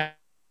kind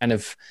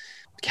of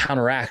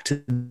counteract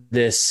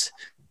this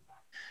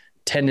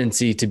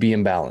tendency to be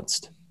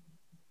imbalanced?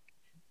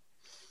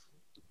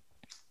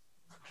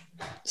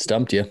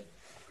 Stumped you.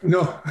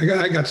 No, I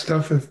got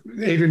stuff.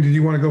 Adrian, did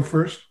you want to go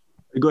first?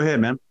 Go ahead,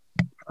 man.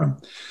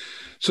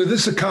 So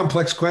this is a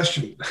complex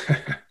question.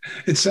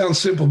 It sounds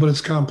simple, but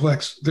it's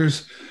complex.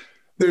 There's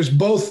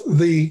both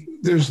the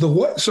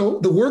what. So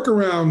the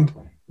workaround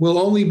will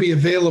only be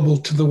available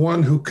to the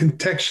one who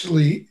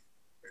contextually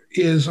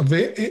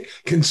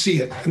can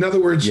see it. In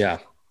other words, yeah.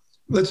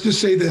 Let's just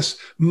say this: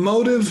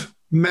 motive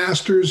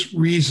masters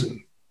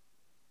reason.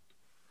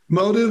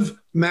 Motive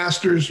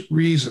masters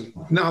reason.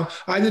 Now,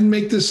 I didn't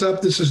make this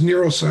up. This is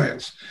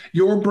neuroscience.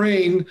 Your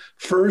brain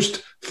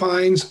first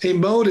finds a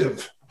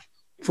motive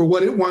for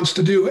what it wants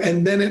to do,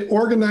 and then it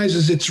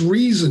organizes its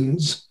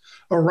reasons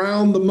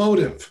around the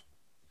motive.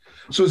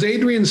 So as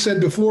Adrian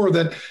said before,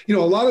 that, a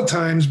lot of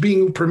times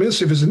being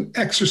permissive is an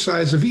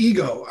exercise of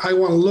ego. I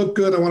want to look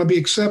good. I want to be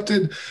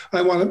accepted.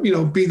 I want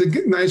to, be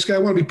the nice guy. I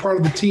want to be part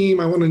of the team.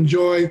 I want to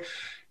enjoy,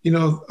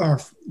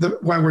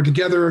 why we're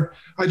together.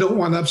 I don't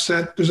want to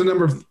upset. There's a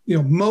number of,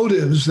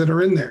 motives that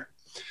are in there.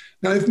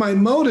 Now, if my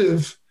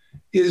motive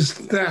is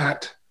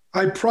that,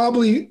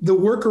 the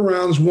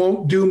workarounds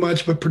won't do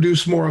much but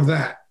produce more of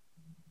that.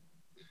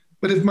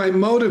 But if my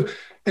motive,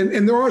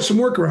 and there are some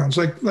workarounds,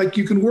 like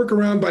you can work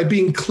around by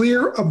being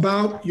clear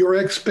about your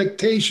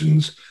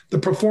expectations, the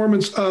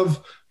performance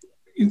of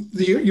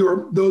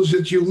those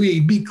that you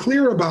lead. Be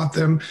clear about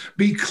them.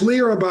 Be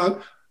clear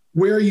about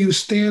where you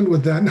stand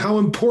with that and how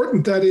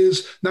important that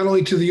is, not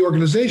only to the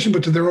organization,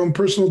 but to their own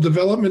personal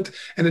development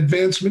and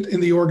advancement in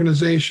the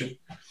organization.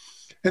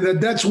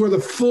 And that's where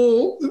if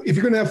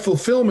you're going to have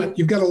fulfillment,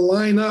 you've got to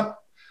line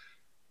up,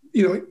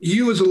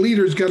 you as a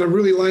leader has got to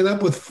really line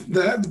up with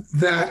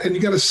that, and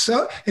you got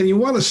to and you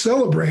want to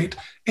celebrate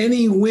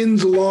any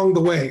wins along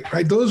the way,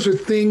 right? Those are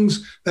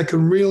things that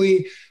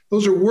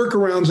those are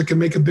workarounds that can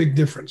make a big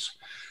difference.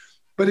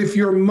 But if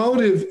your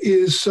motive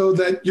is so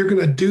that you're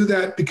going to do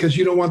that because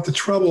you don't want the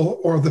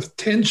trouble or the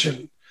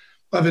tension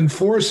of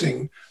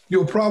enforcing,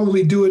 you'll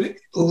probably do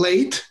it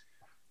late.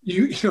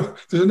 There's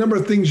a number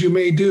of things you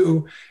may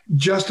do,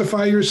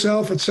 justify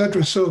yourself, et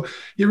cetera. So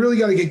you really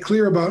got to get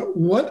clear about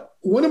what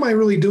am I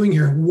really doing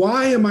here?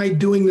 Why am I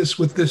doing this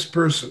with this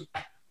person?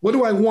 What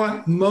do I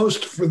want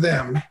most for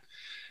them?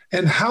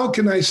 And how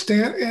can I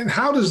stand? And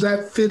how does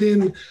that fit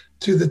in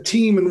to the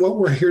team and what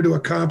we're here to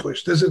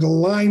accomplish? Does it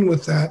align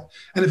with that?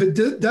 And if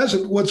it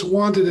doesn't, what's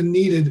wanted and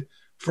needed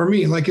for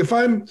me? Like if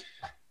I'm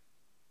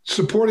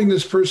supporting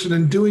this person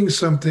and doing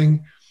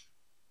something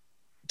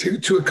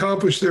to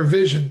accomplish their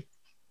vision,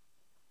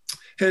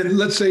 and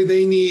let's say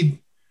they need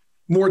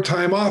more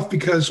time off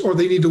or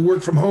they need to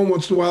work from home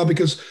once in a while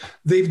because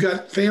they've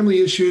got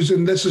family issues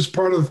and this is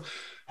part of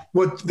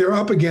what they're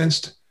up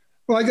against.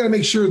 Well, I got to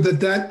make sure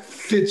that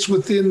fits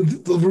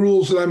within the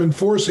rules that I'm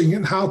enforcing,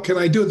 and how can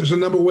I do it? There's a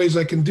number of ways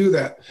I can do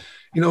that.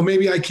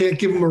 Maybe I can't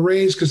give them a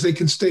raise because they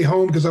can stay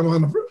home because I'm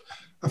on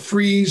a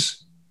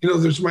freeze.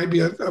 There might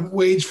be a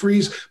wage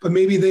freeze, but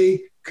maybe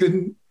they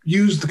could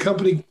use the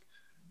company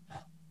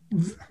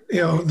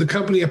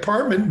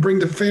apartment, bring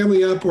the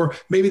family up, or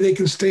maybe they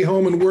can stay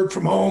home and work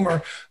from home,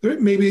 or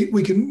maybe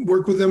we can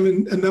work with them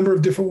in a number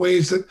of different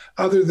ways that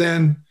other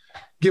than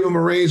give them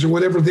a raise or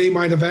whatever they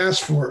might have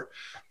asked for.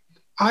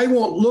 I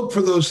won't look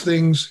for those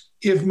things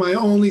if my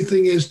only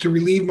thing is to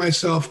relieve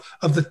myself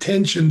of the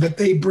tension that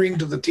they bring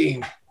to the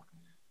team.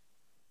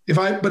 If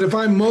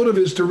my motive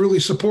is to really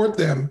support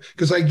them,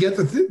 because I get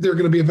that they're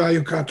going to be a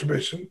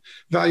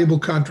valuable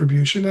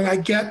contribution, and I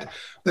get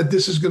that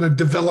this is going to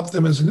develop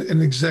them as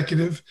an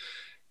executive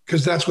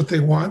because that's what they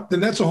want, then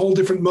that's a whole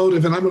different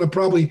motive. And I'm going to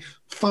probably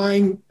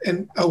find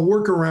a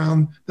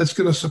workaround that's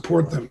going to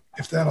support them,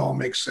 if that all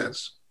makes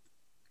sense.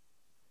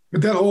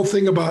 But that whole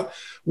thing about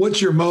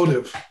what's your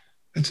motive,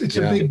 it's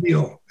a big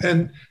deal.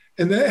 And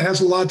that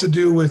has a lot to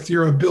do with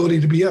your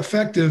ability to be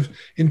effective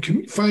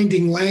in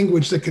finding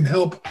language that can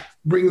help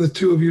bring the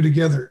two of you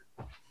together.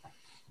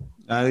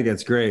 I think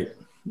that's great.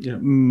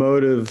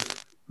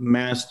 Motive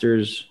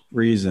masters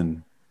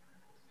reason.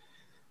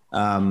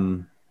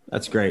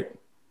 That's great.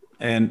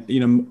 And,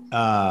 and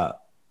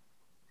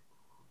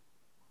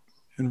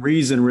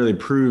reason really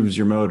proves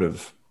your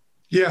motive.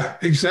 Yeah,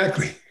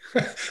 exactly.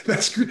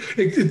 That's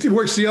it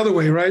works the other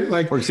way, right?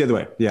 Works the other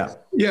way. Yeah.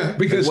 Yeah.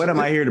 Because what am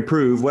I here to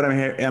prove? What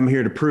I'm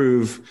here to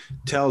prove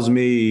tells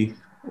me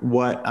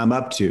what I'm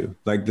up to.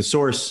 Like the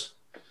source,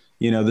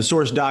 the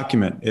source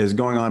document is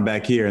going on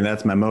back here, and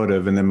that's my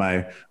motive. And then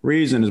my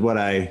reason is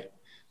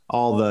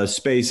all the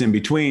space in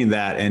between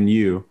that and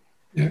you.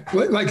 Yeah.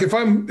 Like if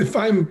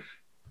I'm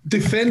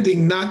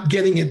defending not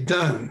getting it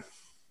done,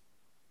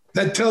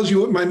 that tells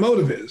you what my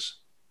motive is.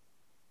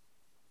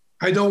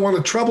 I don't want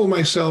to trouble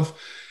myself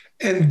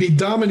and be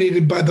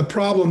dominated by the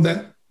problem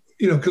that,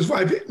 because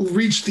I've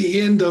reached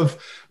the end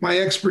of my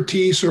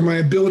expertise or my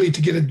ability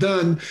to get it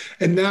done.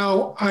 And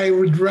now I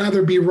would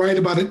rather be right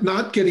about it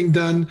not getting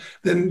done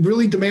than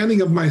really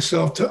demanding of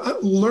myself to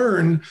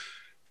learn,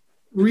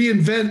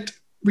 reinvent,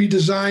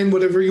 redesign,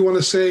 whatever you want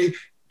to say,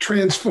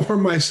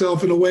 transform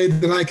myself in a way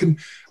that I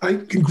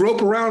can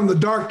grope around in the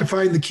dark to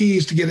find the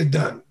keys to get it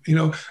done.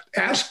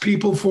 Ask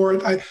people for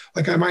it.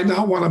 I might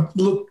not want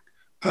to look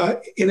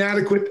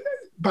inadequate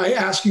by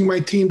asking my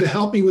team to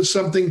help me with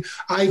something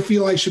I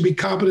feel I should be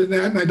competent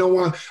at. And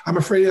I'm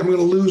afraid I'm going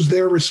to lose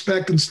their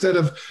respect instead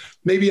of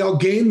maybe I'll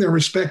gain their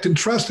respect and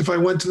trust if I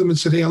went to them and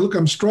said, hey, look,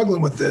 I'm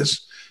struggling with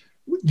this.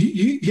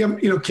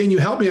 Can you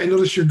help me? I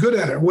notice you're good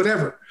at it, or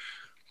whatever.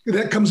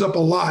 That comes up a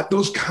lot.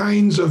 That's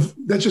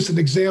just an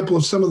example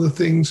of some of the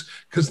things,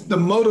 because the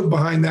motive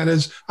behind that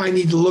is I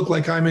need to look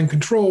like I'm in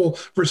control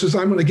versus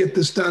I'm going to get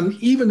this done,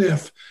 even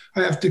if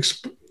I have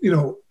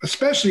to,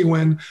 especially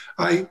when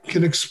I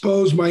can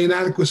expose my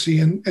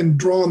inadequacy and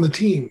draw on the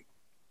team.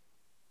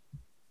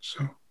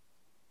 So.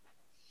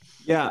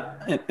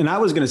 Yeah. And I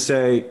was going to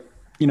say,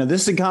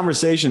 this is a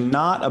conversation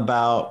not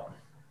about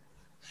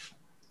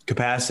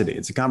capacity.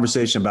 It's a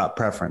conversation about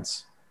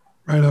preference.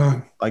 Right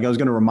on. Like I was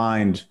going to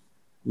remind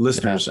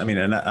listeners. I mean,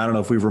 and I don't know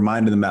if we've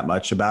reminded them that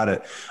much about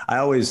it.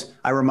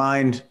 I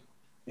remind,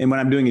 and when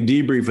I'm doing a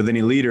debrief with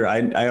any leader,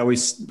 I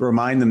always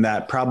remind them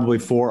that probably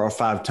 4 or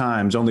 5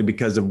 times, only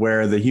because of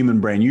where the human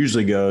brain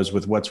usually goes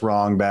with what's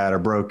wrong, bad, or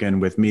broken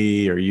with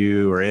me or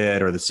you or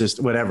it or the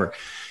system, whatever.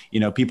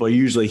 people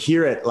usually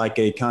hear it like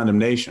a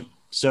condemnation.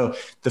 So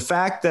the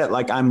fact that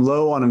like I'm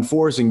low on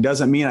enforcing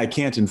doesn't mean I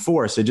can't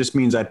enforce. It just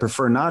means I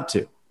prefer not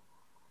to.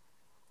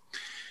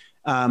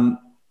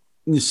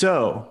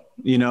 So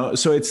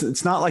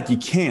it's not like you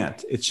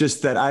can't. It's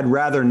just that I'd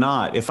rather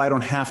not if I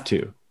don't have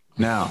to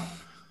now.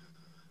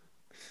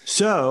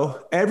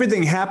 So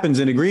everything happens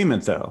in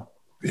agreement, though.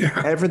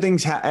 Yeah. Everything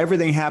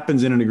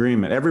happens in an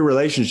agreement. Every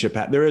relationship,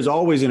 there is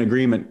always an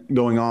agreement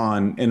going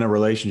on in a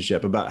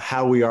relationship about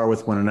how we are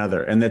with one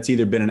another. And that's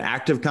either been an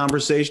active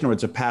conversation or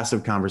it's a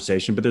passive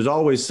conversation, but there's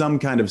always some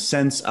kind of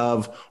sense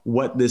of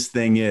what this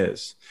thing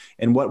is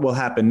and what will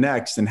happen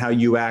next and how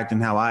you act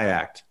and how I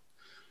act.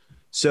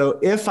 So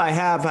if I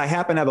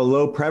happen to have a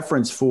low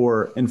preference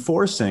for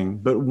enforcing,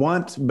 but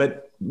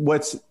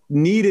what's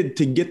needed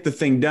to get the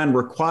thing done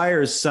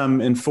requires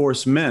some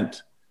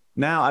enforcement,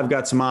 now I've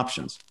got some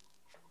options.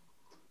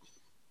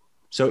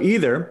 So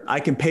either I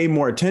can pay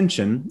more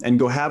attention and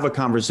go have a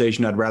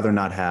conversation I'd rather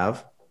not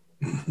have,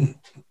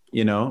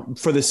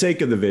 for the sake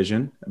of the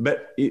vision.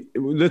 But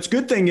the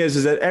good thing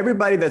is that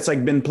everybody that's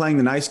like been playing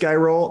the nice guy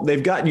role,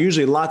 they've got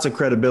usually lots of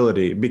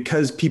credibility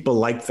because people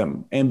like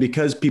them and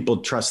because people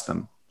trust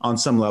them on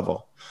some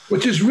level.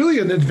 Which is really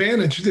an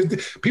advantage.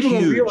 People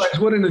don't realize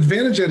what an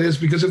advantage that is,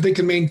 because if they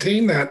can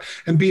maintain that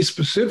and be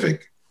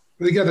specific,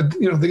 they got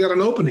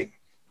an opening.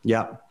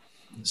 Yeah.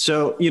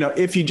 So,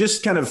 if you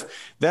just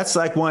that's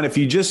like one, if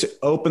you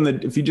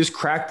just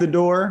crack the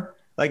door,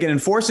 like an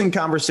enforcing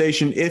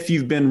conversation, if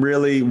you've been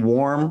really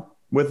warm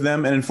with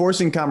them, an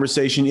enforcing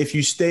conversation, if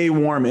you stay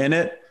warm in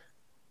it,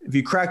 if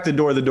you crack the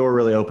door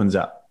really opens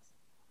up,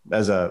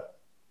 as a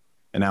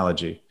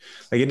analogy.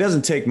 Like it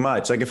doesn't take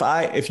much. Like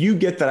if you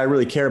get that I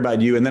really care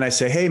about you, and then I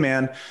say, hey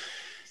man,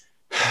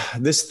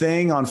 this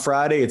thing on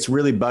Friday, it's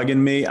really bugging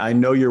me. I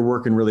know you're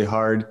working really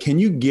hard. Can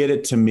you get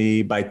it to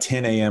me by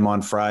 10 a.m.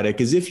 on Friday?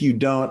 Because if you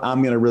don't,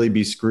 I'm going to really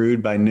be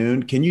screwed by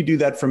noon. Can you do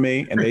that for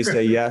me? And they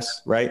say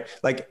yes, right?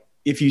 Like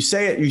if you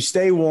say it, you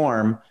stay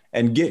warm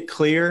and get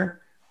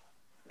clear,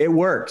 it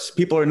works.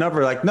 People are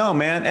never like, no,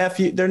 man, F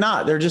you. They're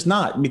not. They're just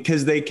not,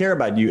 because they care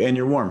about you and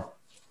you're warm.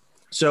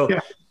 So yeah.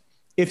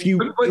 If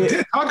you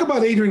talk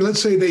about Adrian,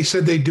 let's say they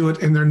said they do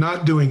it and they're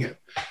not doing it.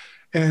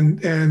 And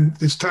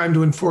it's time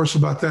to enforce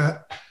about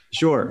that.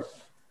 Sure.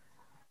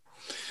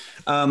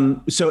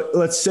 So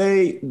let's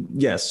say,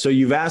 yes. So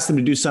you've asked them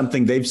to do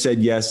something. They've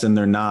said yes, and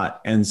they're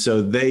not. And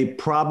so they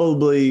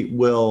probably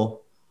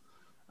will,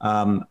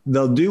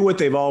 they'll do what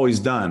they've always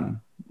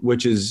done,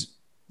 which is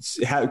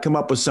come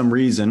up with some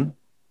reason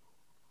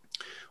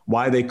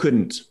why they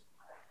couldn't.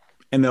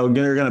 And they're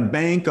going to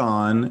bank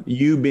on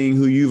you being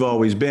who you've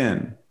always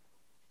been,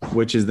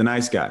 which is the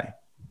nice guy.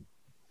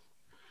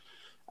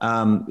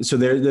 So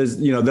there's,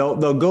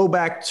 they'll go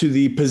back to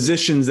the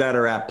positions that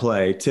are at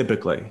play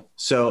typically.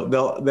 So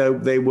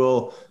they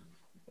will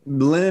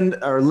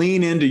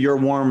lean into your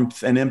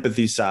warmth and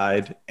empathy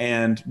side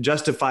and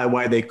justify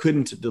why they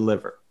couldn't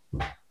deliver.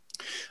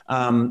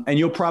 And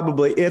you'll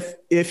probably,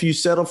 if you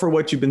settle for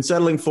what you've been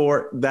settling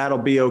for, that'll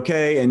be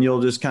okay. And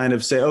you'll just kind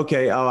of say,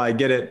 okay, oh, I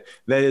get it.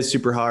 That is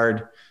super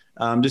hard.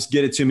 Just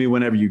get it to me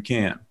whenever you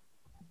can.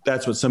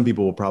 That's what some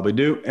people will probably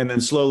do. And then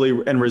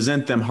slowly and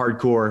resent them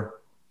hardcore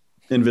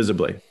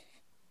invisibly,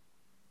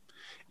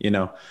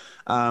 now,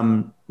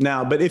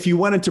 but if you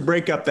wanted to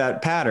break up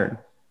that pattern,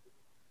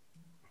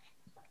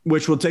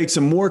 which will take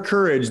some more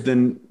courage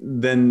than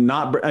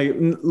not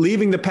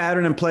leaving the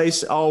pattern in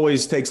place,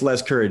 always takes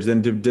less courage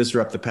than to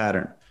disrupt the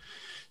pattern.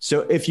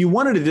 So if you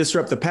wanted to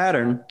disrupt the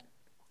pattern,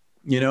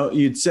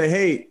 you'd say,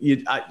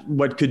 hey,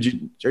 what could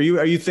you,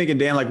 are you thinking,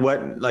 Dan, like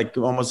what, like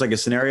almost like a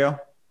scenario?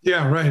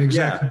 Yeah, right.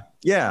 Exactly.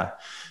 Yeah.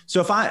 So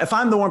if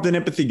I'm the warmth and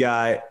empathy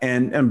guy,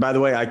 and by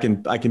the way, I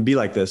can be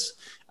like this,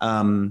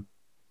 and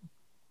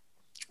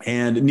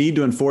need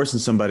to enforce in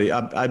somebody,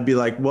 I'd be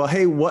like, well,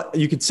 hey, what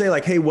you could say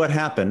like, hey, what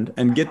happened,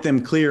 and get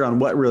them clear on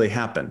what really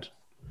happened.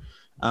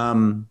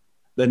 Then,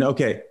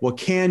 okay, well,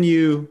 can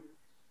you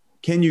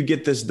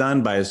get this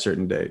done by a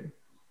certain date?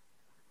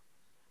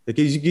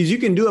 Because you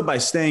can do it by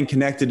staying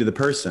connected to the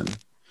person,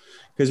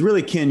 because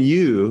really, can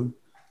you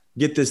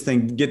get this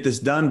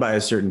done by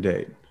a certain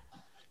date?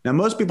 Now,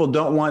 most people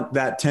don't want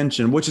that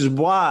tension, which is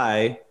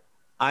why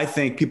I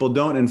think people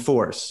don't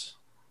enforce,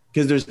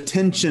 because there's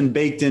tension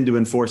baked into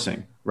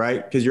enforcing,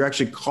 right? Because you're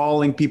actually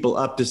calling people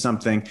up to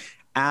something,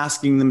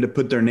 asking them to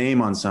put their name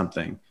on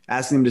something,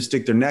 asking them to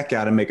stick their neck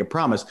out and make a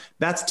promise.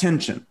 That's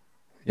tension.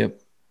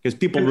 Yep. Because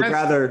people would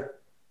rather.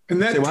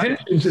 And that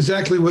tension is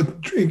exactly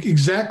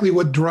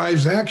what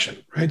drives action,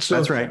 right? So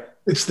that's right.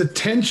 It's the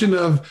tension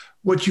of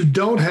what you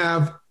don't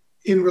have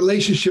in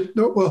relationship,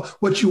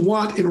 what you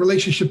want in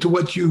relationship to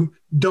what you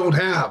don't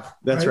have.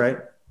 That's right.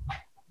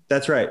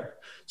 That's right.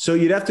 So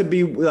you'd have to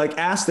be like,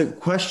 ask the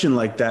question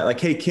like that.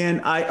 Like, hey,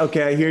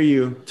 okay, I hear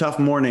you. Tough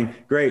morning.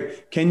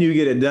 Great. Can you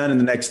get it done in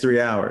the next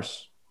 3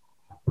 hours?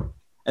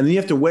 And then you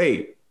have to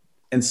wait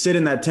and sit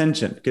in that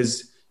tension,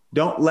 because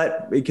you have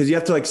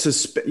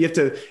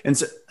to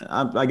and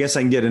I guess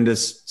I can get into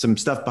some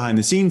stuff behind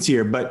the scenes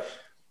here, but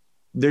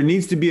there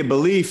needs to be a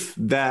belief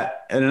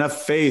that, and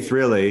enough faith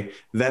really,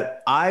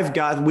 that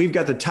we've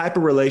got the type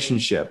of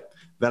relationship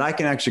that I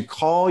can actually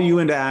call you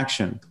into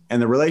action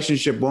and the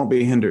relationship won't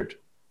be hindered.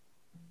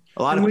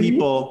 A lot of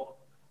people,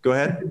 go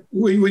ahead.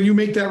 When you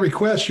make that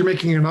request, you're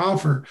making an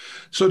offer.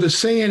 So to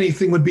say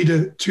anything would be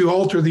to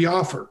alter the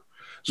offer.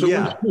 So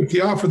when you make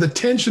the offer, the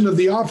tension of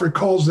the offer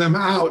calls them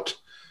out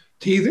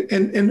to either,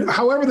 and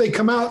however they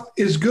come out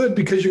is good,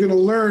 because you're going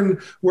to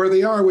learn where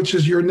they are, which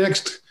is your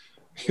next.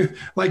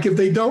 Like if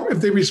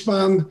they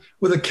respond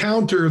with a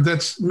counter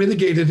that's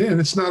mitigated and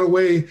it's not a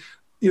way,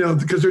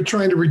 because they're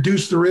trying to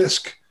reduce the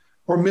risk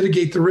or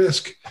mitigate the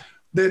risk,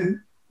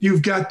 then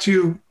you've got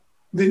to,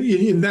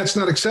 and that's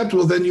not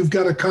acceptable. Then you've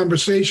got a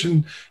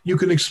conversation. You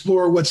can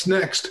explore what's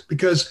next,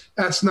 because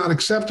that's not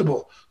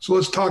acceptable. So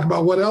let's talk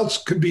about what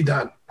else could be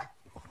done.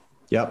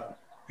 Yep.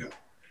 Yeah.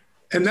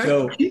 And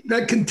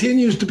that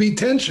continues to be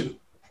tension.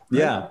 Right?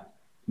 Yeah,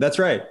 that's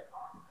right.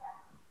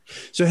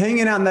 So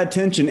hanging out in that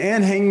tension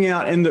and hanging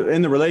out in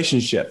the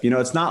relationship,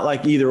 it's not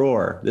like either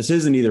or. This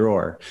isn't either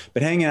or,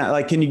 but hanging out,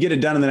 like, can you get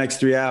it done in the next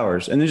 3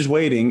 hours? And then just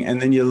waiting,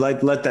 and then you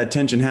let that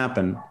tension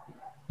happen,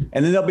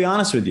 and then they'll be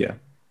honest with you.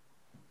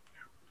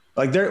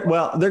 Like they're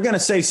going to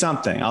say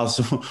something.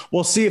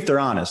 We'll see if they're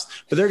honest,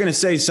 but they're going to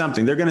say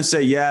something. They're going to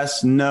say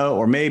yes, no,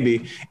 or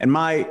maybe. And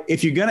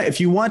if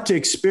you want to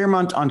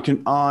experiment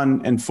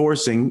on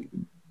enforcing,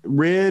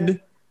 rid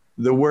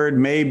the word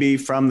maybe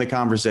from the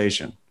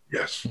conversation.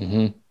 Yes.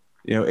 Mm-hmm.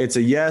 It's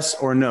a yes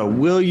or no.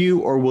 Will you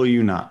or will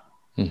you not?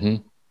 Mm-hmm.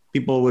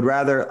 People would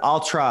rather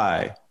I'll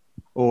try,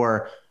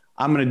 or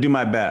I'm going to do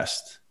my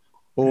best,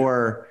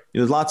 or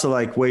there's lots of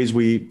like ways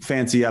we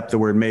fancy up the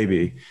word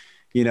maybe,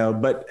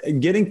 but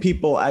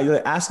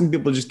asking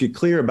people just get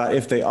clear about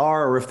if they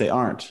are or if they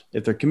aren't,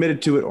 if they're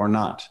committed to it or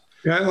not.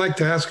 Yeah. I'd like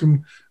to ask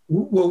them,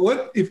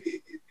 well,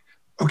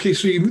 okay,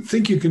 so you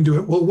think you can do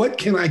it. Well, what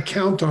can I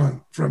count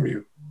on from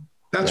you?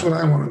 That's what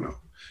I want to know.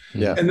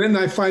 Yeah. And then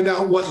I find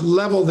out what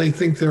level they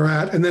think they're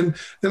at. And then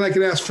I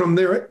can ask from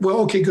there,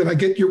 well, okay, good. I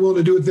get you're willing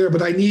to do it there,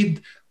 but I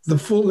need the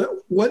full,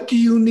 what do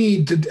you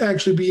need to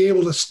actually be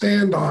able to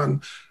stand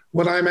on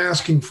what I'm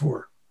asking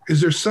for?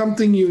 Is there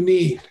something you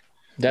need?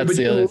 That's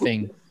the other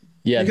thing.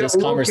 Yeah. This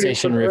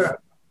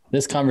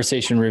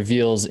conversation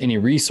reveals any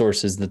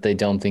resources that they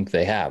don't think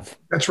they have.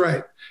 That's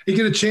right. You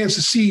get a chance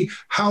to see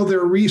how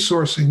they're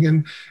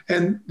resourcing.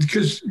 And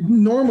because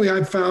normally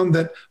I've found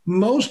that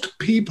most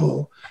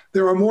people,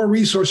 there are more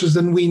resources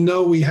than we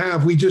know we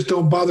have. We just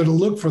don't bother to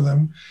look for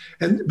them,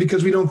 and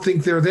because we don't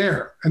think they're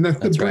there. And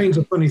the brain's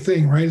a funny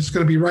thing, right? It's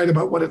going to be right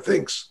about what it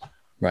thinks.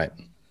 Right.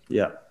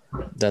 Yeah.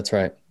 That's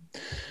right.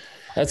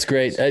 That's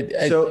great.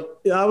 So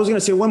I was going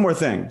to say one more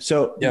thing.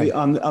 So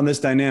on this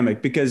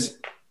dynamic, because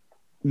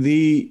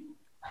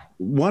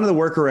one of the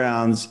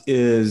workarounds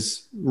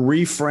is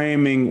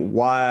reframing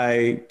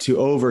why to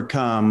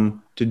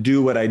overcome to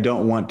do what I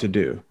don't want to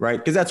do, right?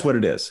 Because that's what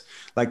it is.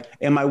 Like,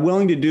 am I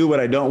willing to do what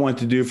I don't want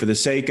to do for the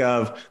sake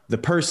of the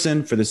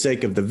person, for the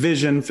sake of the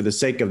vision, for the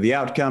sake of the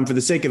outcome, for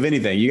the sake of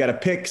anything? You got to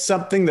pick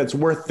something that's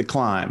worth the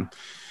climb.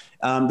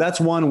 That's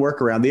one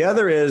workaround. The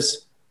other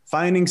is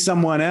finding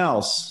someone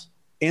else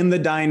in the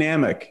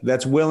dynamic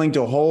that's willing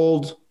to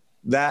hold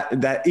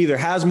that either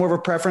has more of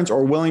a preference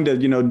or willing to,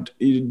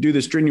 do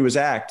the strenuous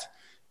act.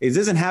 This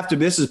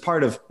is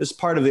part of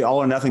the all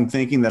or nothing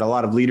thinking that a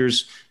lot of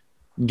leaders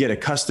get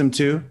accustomed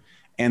to,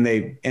 and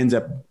they end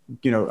up,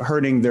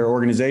 hurting their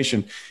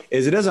organization.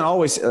 It doesn't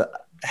always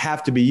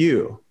have to be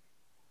you.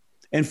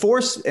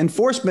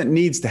 Enforcement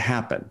needs to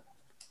happen.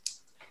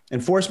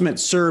 Enforcement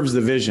serves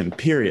the vision,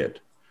 period.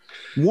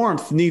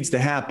 Warmth needs to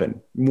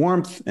happen.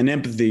 Warmth and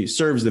empathy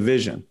serves the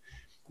vision.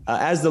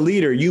 As the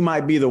leader, you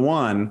might be the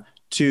one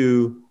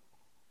to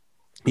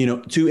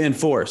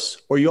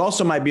enforce, or you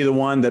also might be the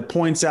one that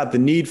points out the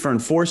need for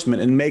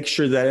enforcement and make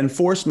sure that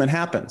enforcement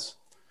happens,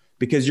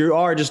 because you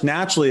are just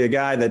naturally a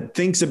guy that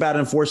thinks about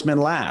enforcement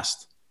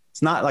last.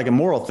 It's not like a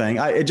moral thing.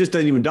 It just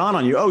doesn't even dawn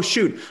on you. Oh,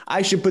 shoot,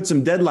 I should put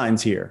some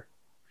deadlines here.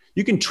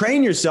 You can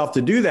train yourself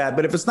to do that,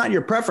 but if it's not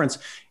your preference,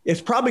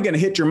 it's probably going to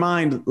hit your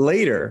mind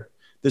later.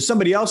 There's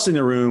somebody else in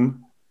the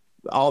room,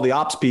 all the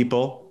ops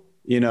people,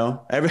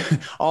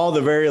 all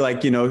the very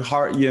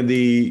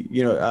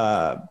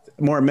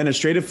more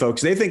administrative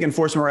folks, they think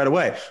enforcement right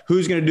away.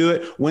 Who's going to do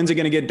it? When's it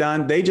going to get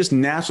done? They just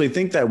naturally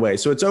think that way.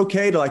 So it's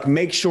okay to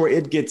make sure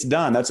it gets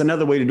done. That's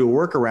another way to do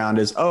a workaround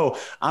is,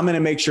 I'm going to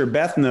make sure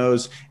Beth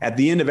knows at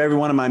the end of every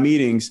one of my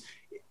meetings,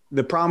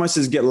 the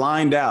promises get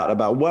lined out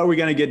about what we're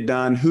going to get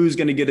done, who's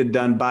going to get it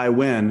done by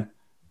when.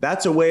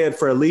 That's a way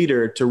for a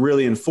leader to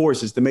really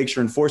enforce, is to make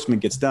sure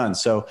enforcement gets done.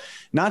 So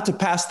not to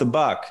pass the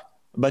buck,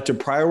 but to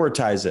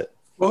prioritize it.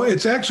 Well,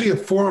 it's actually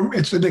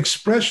it's an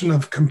expression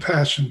of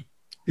compassion.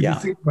 If you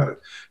think about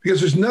it, because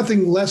there's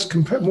nothing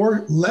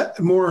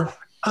more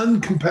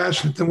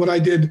uncompassionate than what I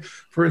did,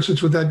 for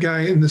instance, with that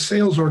guy in the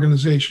sales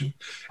organization.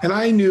 And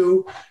I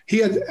knew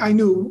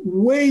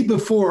way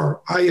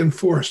before I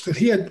enforced that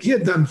he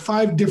had done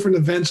 5 different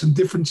events in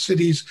different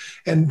cities,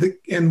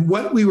 and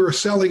what we were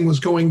selling was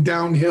going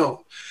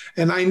downhill.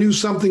 And I knew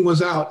something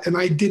was out, and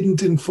I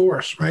didn't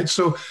enforce, right?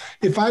 So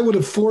if I would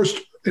have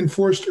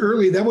enforced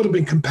early, that would have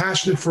been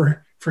compassionate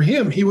for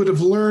him. He would have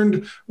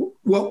learned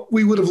what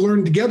we would have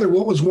learned together,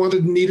 what was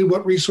wanted and needed,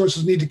 what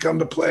resources need to come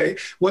to play,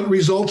 what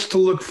results to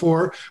look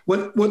for,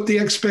 what the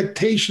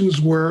expectations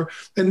were.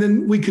 And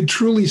then we could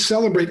truly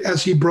celebrate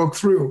as he broke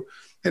through.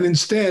 And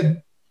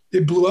instead,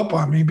 it blew up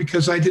on me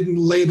because I didn't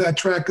lay that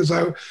track, because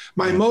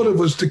my motive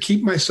was to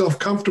keep myself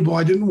comfortable.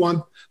 I didn't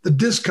want the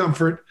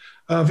discomfort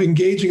of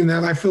engaging in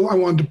that. I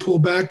wanted to pull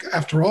back.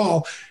 After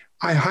all,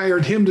 I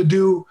hired him to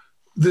do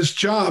this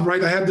job,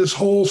 right? I had this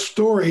whole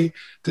story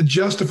to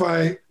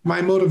justify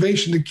my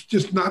motivation to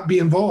just not be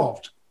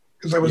involved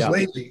because I was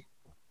lazy.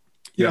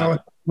 You know, I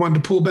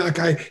wanted to pull back.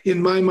 I,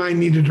 in my mind,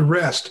 needed to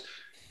rest.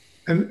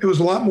 And it was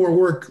a lot more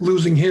work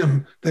losing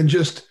him than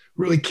just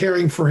really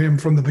caring for him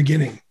from the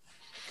beginning.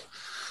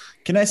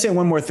 Can I say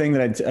one more thing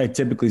that I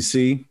typically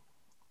see?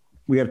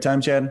 We have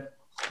time, Chad?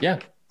 Yeah,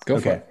 go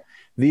for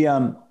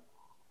it.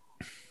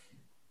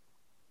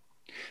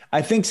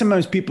 I think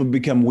sometimes people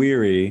become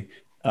weary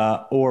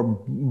or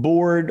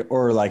bored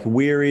or like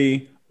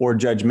weary or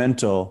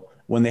judgmental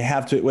when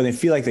they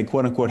feel like they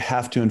quote unquote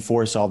have to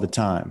enforce all the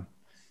time.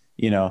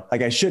 You know,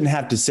 like I shouldn't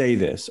have to say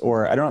this,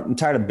 or I'm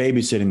tired of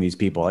babysitting these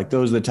people. Like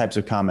those are the types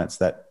of comments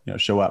that, you know,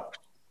 show up.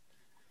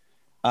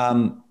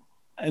 And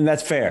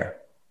that's fair.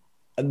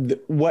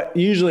 What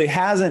usually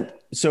hasn't,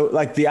 so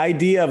like the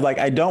idea of like,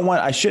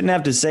 I shouldn't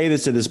have to say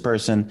this to this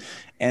person.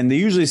 And they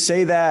usually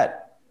say that,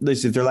 at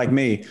least if they're like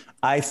me,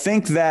 I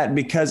think that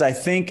because I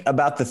think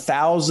about the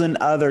 1,000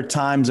 other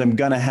times I'm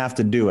going to have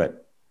to do it.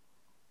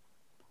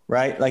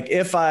 Right? Like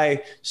if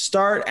I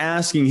start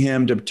asking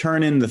him to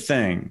turn in the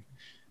thing,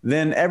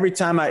 then every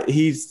time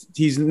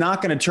he's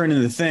not going to turn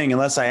in the thing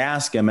unless I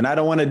ask him. And I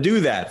don't want to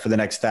do that for the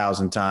next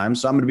 1,000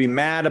 times. So I'm going to be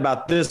mad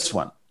about this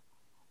one.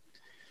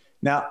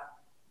 Now,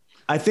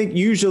 I think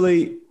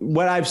usually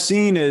what I've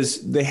seen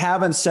is they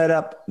haven't set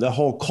up the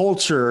whole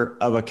culture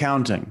of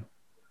accounting,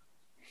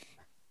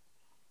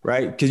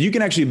 right? Because you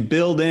can actually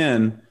build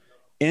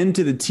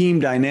into the team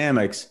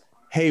dynamics.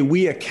 Hey,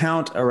 we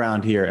account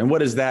around here. And what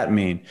does that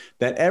mean?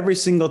 That every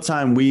single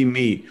time we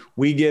meet,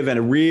 we give a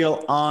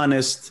real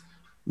honest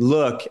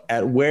look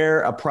at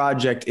where a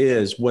project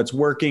is, what's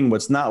working,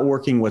 what's not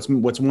working, what's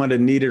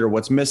wanted, needed, or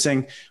what's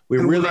missing. We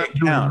really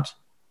account.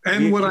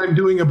 And what I'm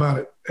doing about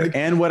it.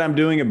 And what I'm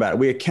doing about it.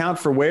 We account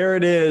for where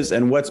it is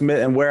and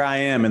and where I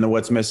am and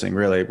what's missing,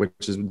 really, which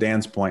is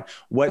Dan's point.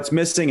 What's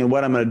missing and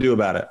what I'm going to do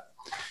about it.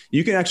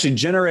 You can actually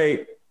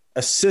generate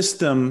a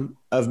system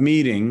of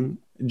meeting,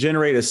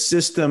 generate a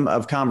system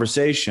of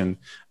conversation,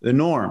 the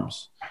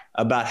norms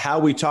about how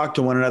we talk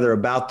to one another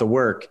about the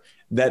work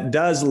that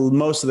does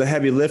most of the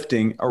heavy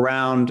lifting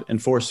around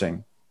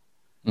enforcing.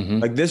 Mm-hmm.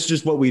 Like this is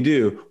just what we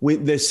do.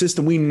 The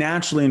system we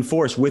naturally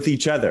enforce with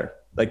each other.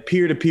 Like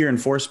peer-to-peer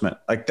enforcement,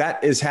 like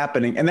that is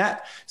happening. And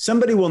that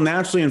somebody will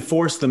naturally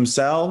enforce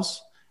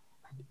themselves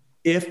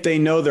if they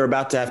know they're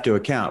about to have to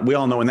account. We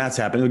all know when that's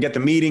happening. We get the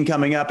meeting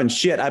coming up and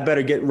shit, I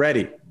better get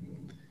ready.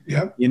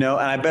 Yeah. You know,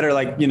 and I better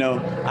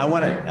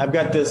I've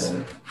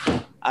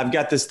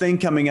got this thing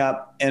coming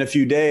up in a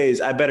few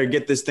days. I better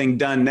get this thing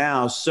done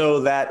now so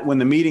that when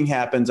the meeting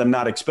happens, I'm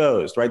not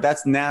exposed, right?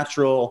 That's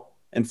natural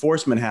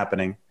enforcement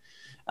happening.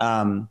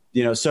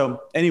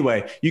 So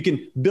anyway, you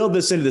can build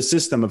this into the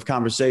system of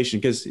conversation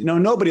because, you know,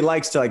 nobody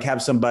likes to like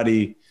have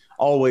somebody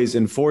always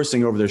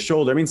enforcing over their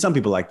shoulder. I mean, some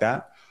people like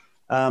that.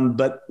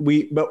 But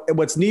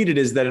what's needed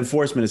is that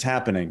enforcement is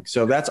happening.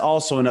 So that's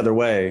also another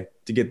way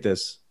to get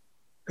this.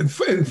 And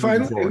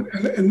finally,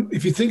 and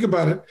if you think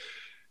about it,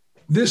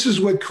 this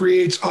is what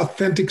creates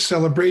authentic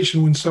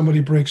celebration when somebody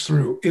breaks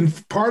through.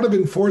 Part of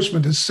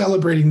enforcement is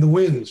celebrating the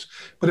wins.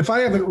 But if I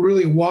haven't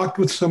really walked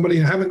with somebody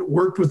and haven't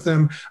worked with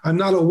them, I'm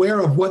not aware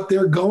of what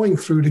they're going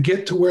through to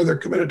get to where they're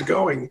committed to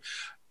going,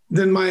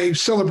 then my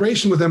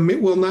celebration with them,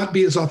 it will not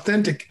be as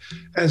authentic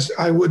as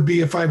I would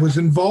be if I was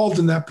involved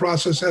in that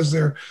process as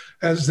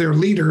their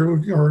leader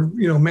or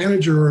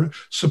manager or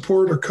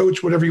support or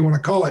coach, whatever you want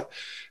to call it.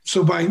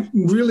 So by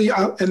really,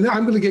 and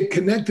I'm going to get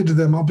connected to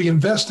them. I'll be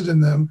invested in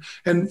them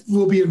and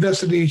we'll be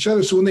invested in each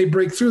other. So when they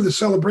break through, the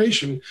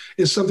celebration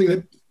is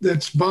something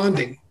that's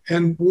bonding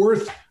and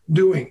worth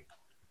doing,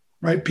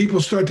 right? People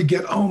start to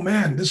get, oh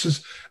man, this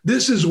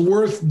is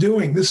worth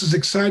doing. This is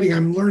exciting.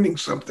 I'm learning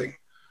something,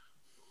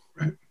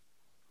 right?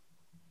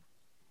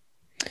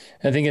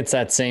 I think it's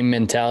that same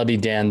mentality,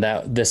 Dan,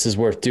 that this is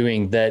worth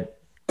doing, that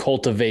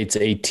cultivates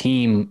a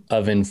team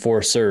of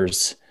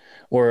enforcers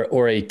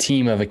or a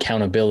team of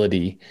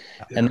accountability.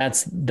 Yeah. And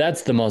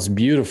that's the most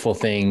beautiful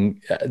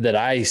thing that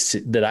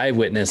I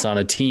witness on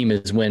a team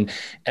is when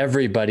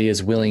everybody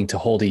is willing to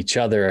hold each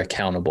other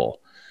accountable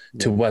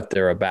to what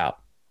they're about.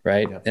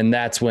 right? Yeah. And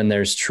that's when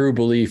there's true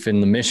belief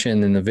in the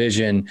mission and the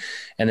vision.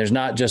 And there's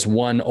not just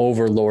one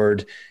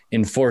overlord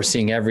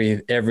enforcing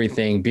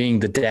everything, being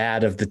the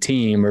dad of the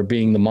team or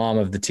being the mom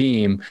of the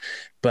team,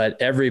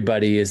 but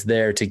everybody is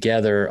there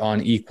together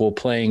on equal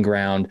playing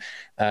ground,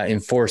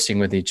 enforcing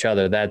with each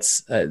other.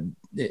 That's,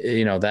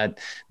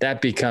 that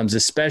becomes,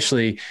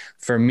 especially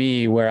for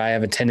me, where I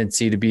have a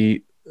tendency to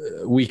be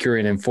weaker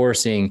in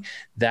enforcing,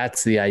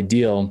 that's the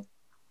ideal.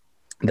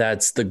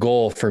 That's the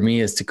goal for me,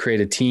 is to create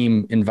a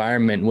team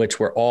environment in which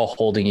we're all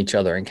holding each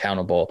other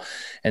accountable.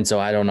 And so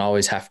I don't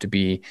always have to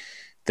be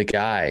the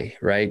guy.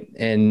 Right.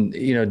 And,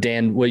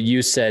 Dan, what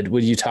you said,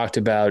 what you talked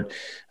about,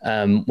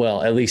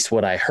 well, at least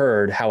what I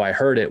heard, how I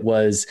heard it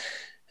was,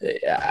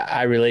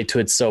 I relate to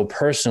it so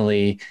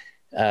personally,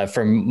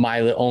 from my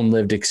own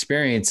lived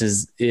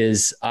experiences,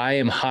 is I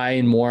am high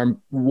in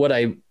warm.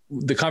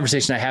 The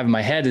conversation I have in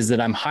my head is that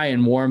I'm high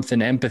in warmth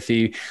and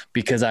empathy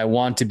because I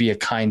want to be a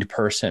kind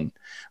person.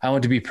 I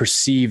want to be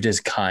perceived as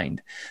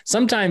kind.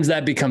 Sometimes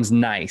that becomes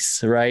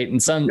nice, right? And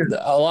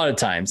a lot of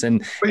times,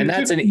 and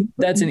that's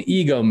an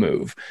ego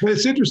move. But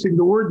it's interesting.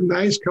 The word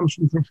 "nice" comes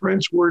from the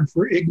French word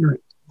for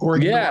ignorant or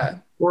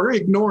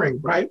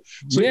ignoring, right?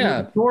 So you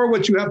ignore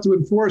what you have to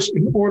enforce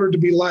in order to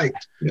be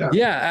liked.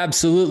 Yeah,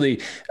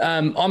 absolutely.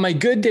 On my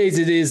good days,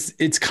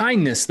 it's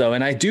kindness though,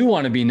 and I do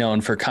want to be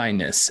known for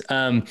kindness.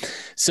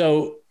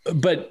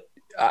 But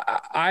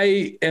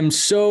I am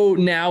so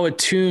now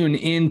attuned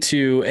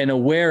into and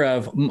aware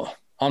of,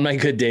 on my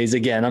good days,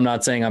 again, I'm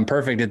not saying I'm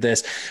perfect at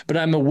this, but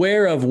I'm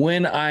aware of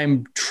when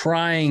I'm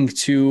trying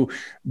to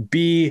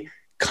be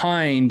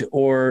kind,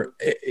 or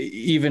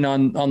even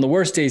on the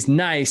worst days,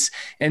 nice.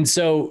 And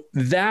so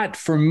that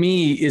for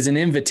me is an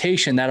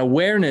invitation. That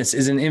awareness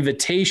is an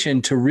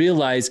invitation to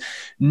realize,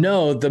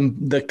 no,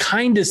 the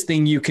kindest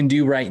thing you can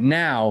do right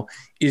now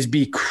is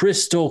be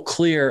crystal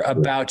clear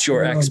about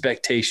your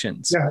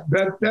expectations. Yeah,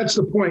 that's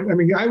the point. I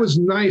mean, I was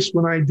nice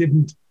when I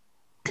didn't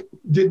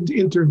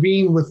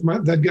intervene with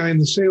that guy in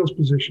the sales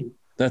position.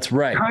 That's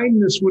right.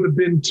 Kindness would have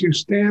been to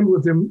stand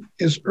with him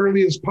as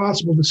early as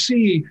possible to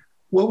see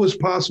what was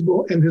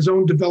possible and his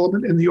own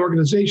development and the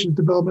organization's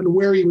development and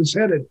where he was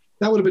headed.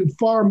 That would have been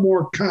far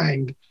more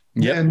kind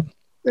than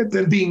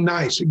being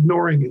nice,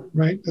 ignoring it,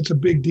 right? That's a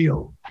big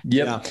deal.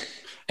 Yep. Yeah.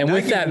 And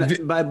Nike, with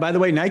that, by the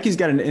way, Nike's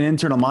got an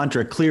internal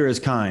mantra: clear as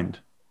kind.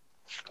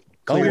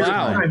 Clear as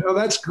kind. Oh,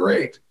 that's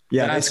great.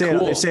 Yeah, they say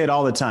it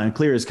all the time.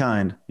 Clear as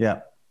kind. Yeah.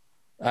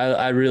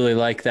 I really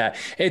like that.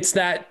 It's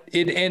that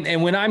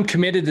and when I'm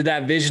committed to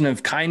that vision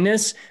of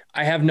kindness,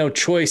 I have no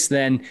choice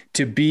then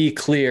to be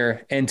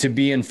clear and to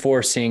be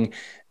enforcing,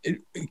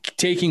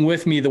 taking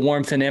with me the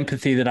warmth and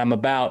empathy that I'm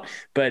about.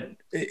 But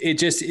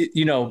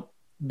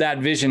that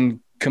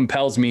vision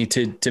compels me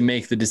to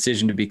make the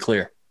decision to be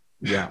clear.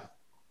 Yeah.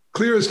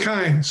 Clear as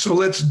kind. So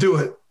let's do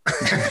it.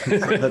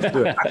 Let's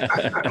do it.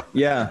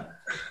 Yeah.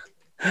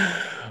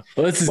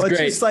 Well, this is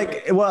great.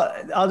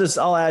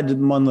 I'll add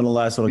one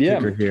last little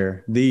kicker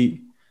here.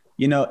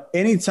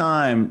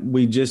 Anytime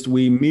we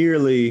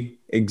merely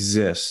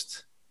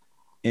exist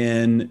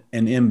in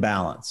an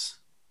imbalance.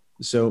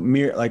 So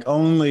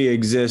only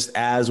exist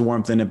as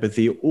warmth and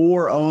empathy,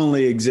 or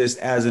only exist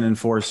as an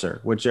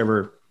enforcer,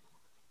 whichever,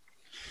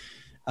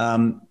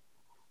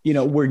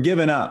 we're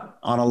giving up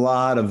on a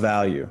lot of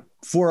value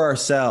for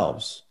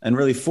ourselves and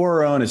really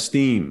for our own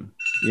esteem,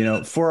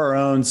 for our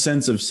own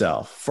sense of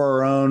self,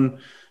 for our own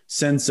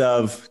sense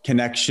of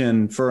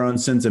connection, for our own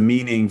sense of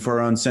meaning, for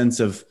our own sense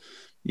of,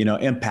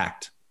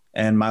 impact,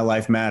 and my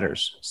life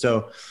matters.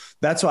 So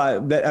that's why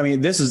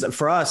this is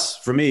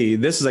for me,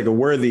 this is like a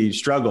worthy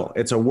struggle.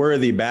 It's a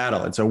worthy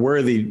battle. It's a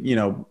worthy,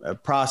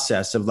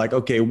 process of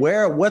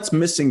what's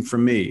missing for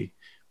me?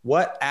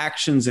 What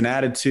actions and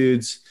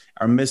attitudes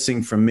are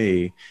missing from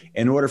me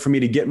in order for me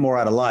to get more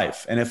out of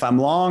life? And if I'm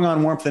long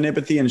on warmth and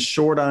empathy and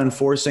short on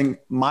enforcing,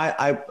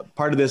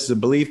 part of this is a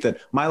belief that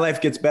my life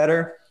gets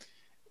better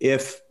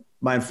if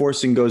my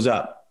enforcing goes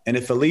up. And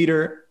if you're a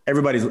leader,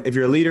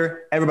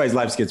 everybody's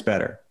lives gets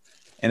better.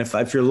 And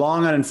if you're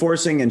long on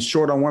enforcing and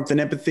short on warmth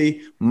and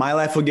empathy, my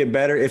life will get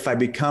better if I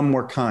become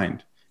more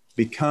kind,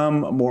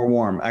 become more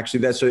warm. Actually,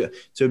 that's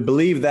to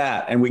believe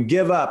that. And we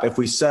give up if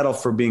we settle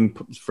for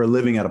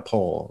living at a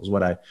pole, is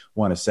what I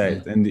want to say.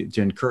 Mm-hmm. And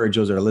to encourage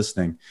those that are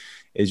listening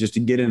is just to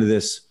get into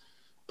this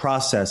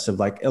process of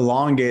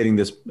elongating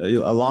these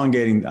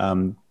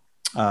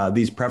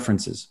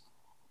preferences.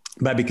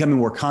 By becoming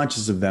more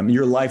conscious of them,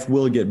 your life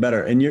will get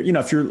better. And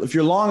if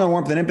you're long on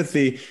warmth and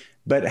empathy,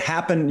 but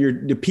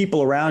the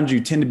people around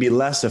you tend to be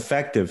less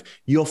effective,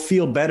 you'll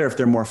feel better if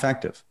they're more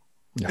effective.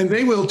 And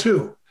they will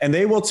too. And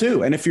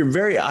if you're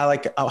very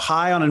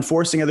high on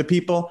enforcing other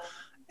people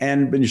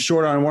and you're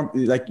short on warmth,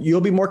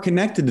 you'll be more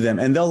connected to them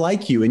and they'll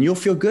like you and you'll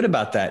feel good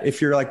about that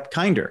if you're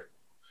kinder.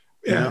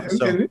 Yeah.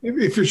 And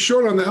if you're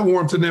short on that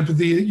warmth and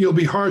empathy, you'll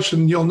be harsh,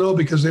 and you'll know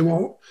because they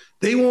won't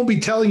be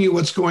telling you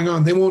what's going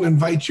on. They won't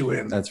invite you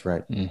in. That's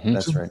right. Mm-hmm.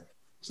 That's right.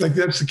 It's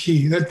that's the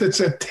key. That's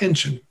that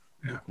tension.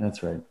 Yeah.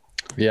 That's right.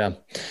 Yeah.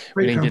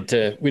 We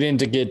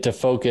didn't get to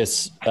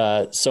focus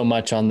so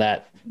much on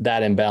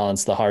that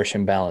imbalance, the harsh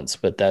imbalance,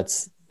 but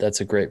that's that's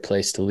a great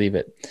place to leave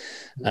it.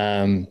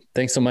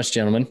 Thanks so much,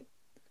 gentlemen.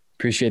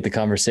 Appreciate the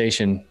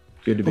conversation.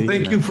 Good to be here.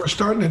 Thank you for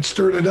starting and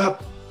stirring it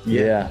up.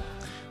 Yeah.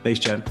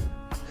 Thanks, Chad.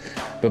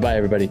 Bye-bye,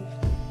 everybody.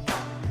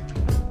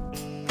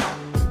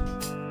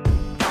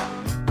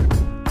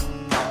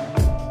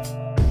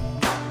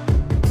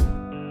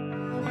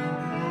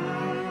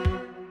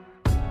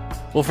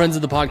 Well, friends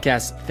of the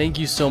podcast, thank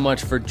you so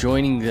much for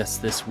joining us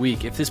this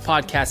week. If this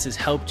podcast has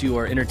helped you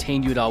or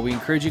entertained you at all, we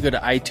encourage you to go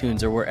to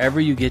iTunes or wherever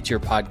you get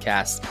your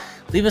podcasts.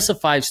 Leave us a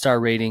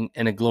 5-star rating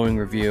and a glowing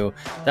review.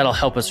 That'll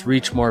help us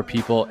reach more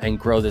people and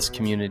grow this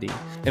community.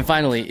 And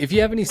finally, if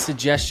you have any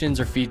suggestions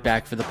or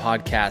feedback for the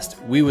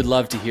podcast, we would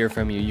love to hear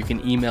from you. You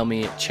can email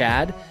me at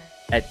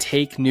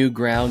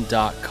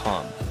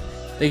chad@takenewground.com.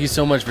 Thank you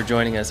so much for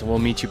joining us, and we'll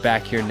meet you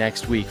back here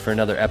next week for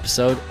another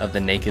episode of the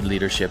Naked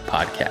Leadership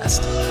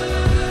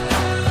Podcast.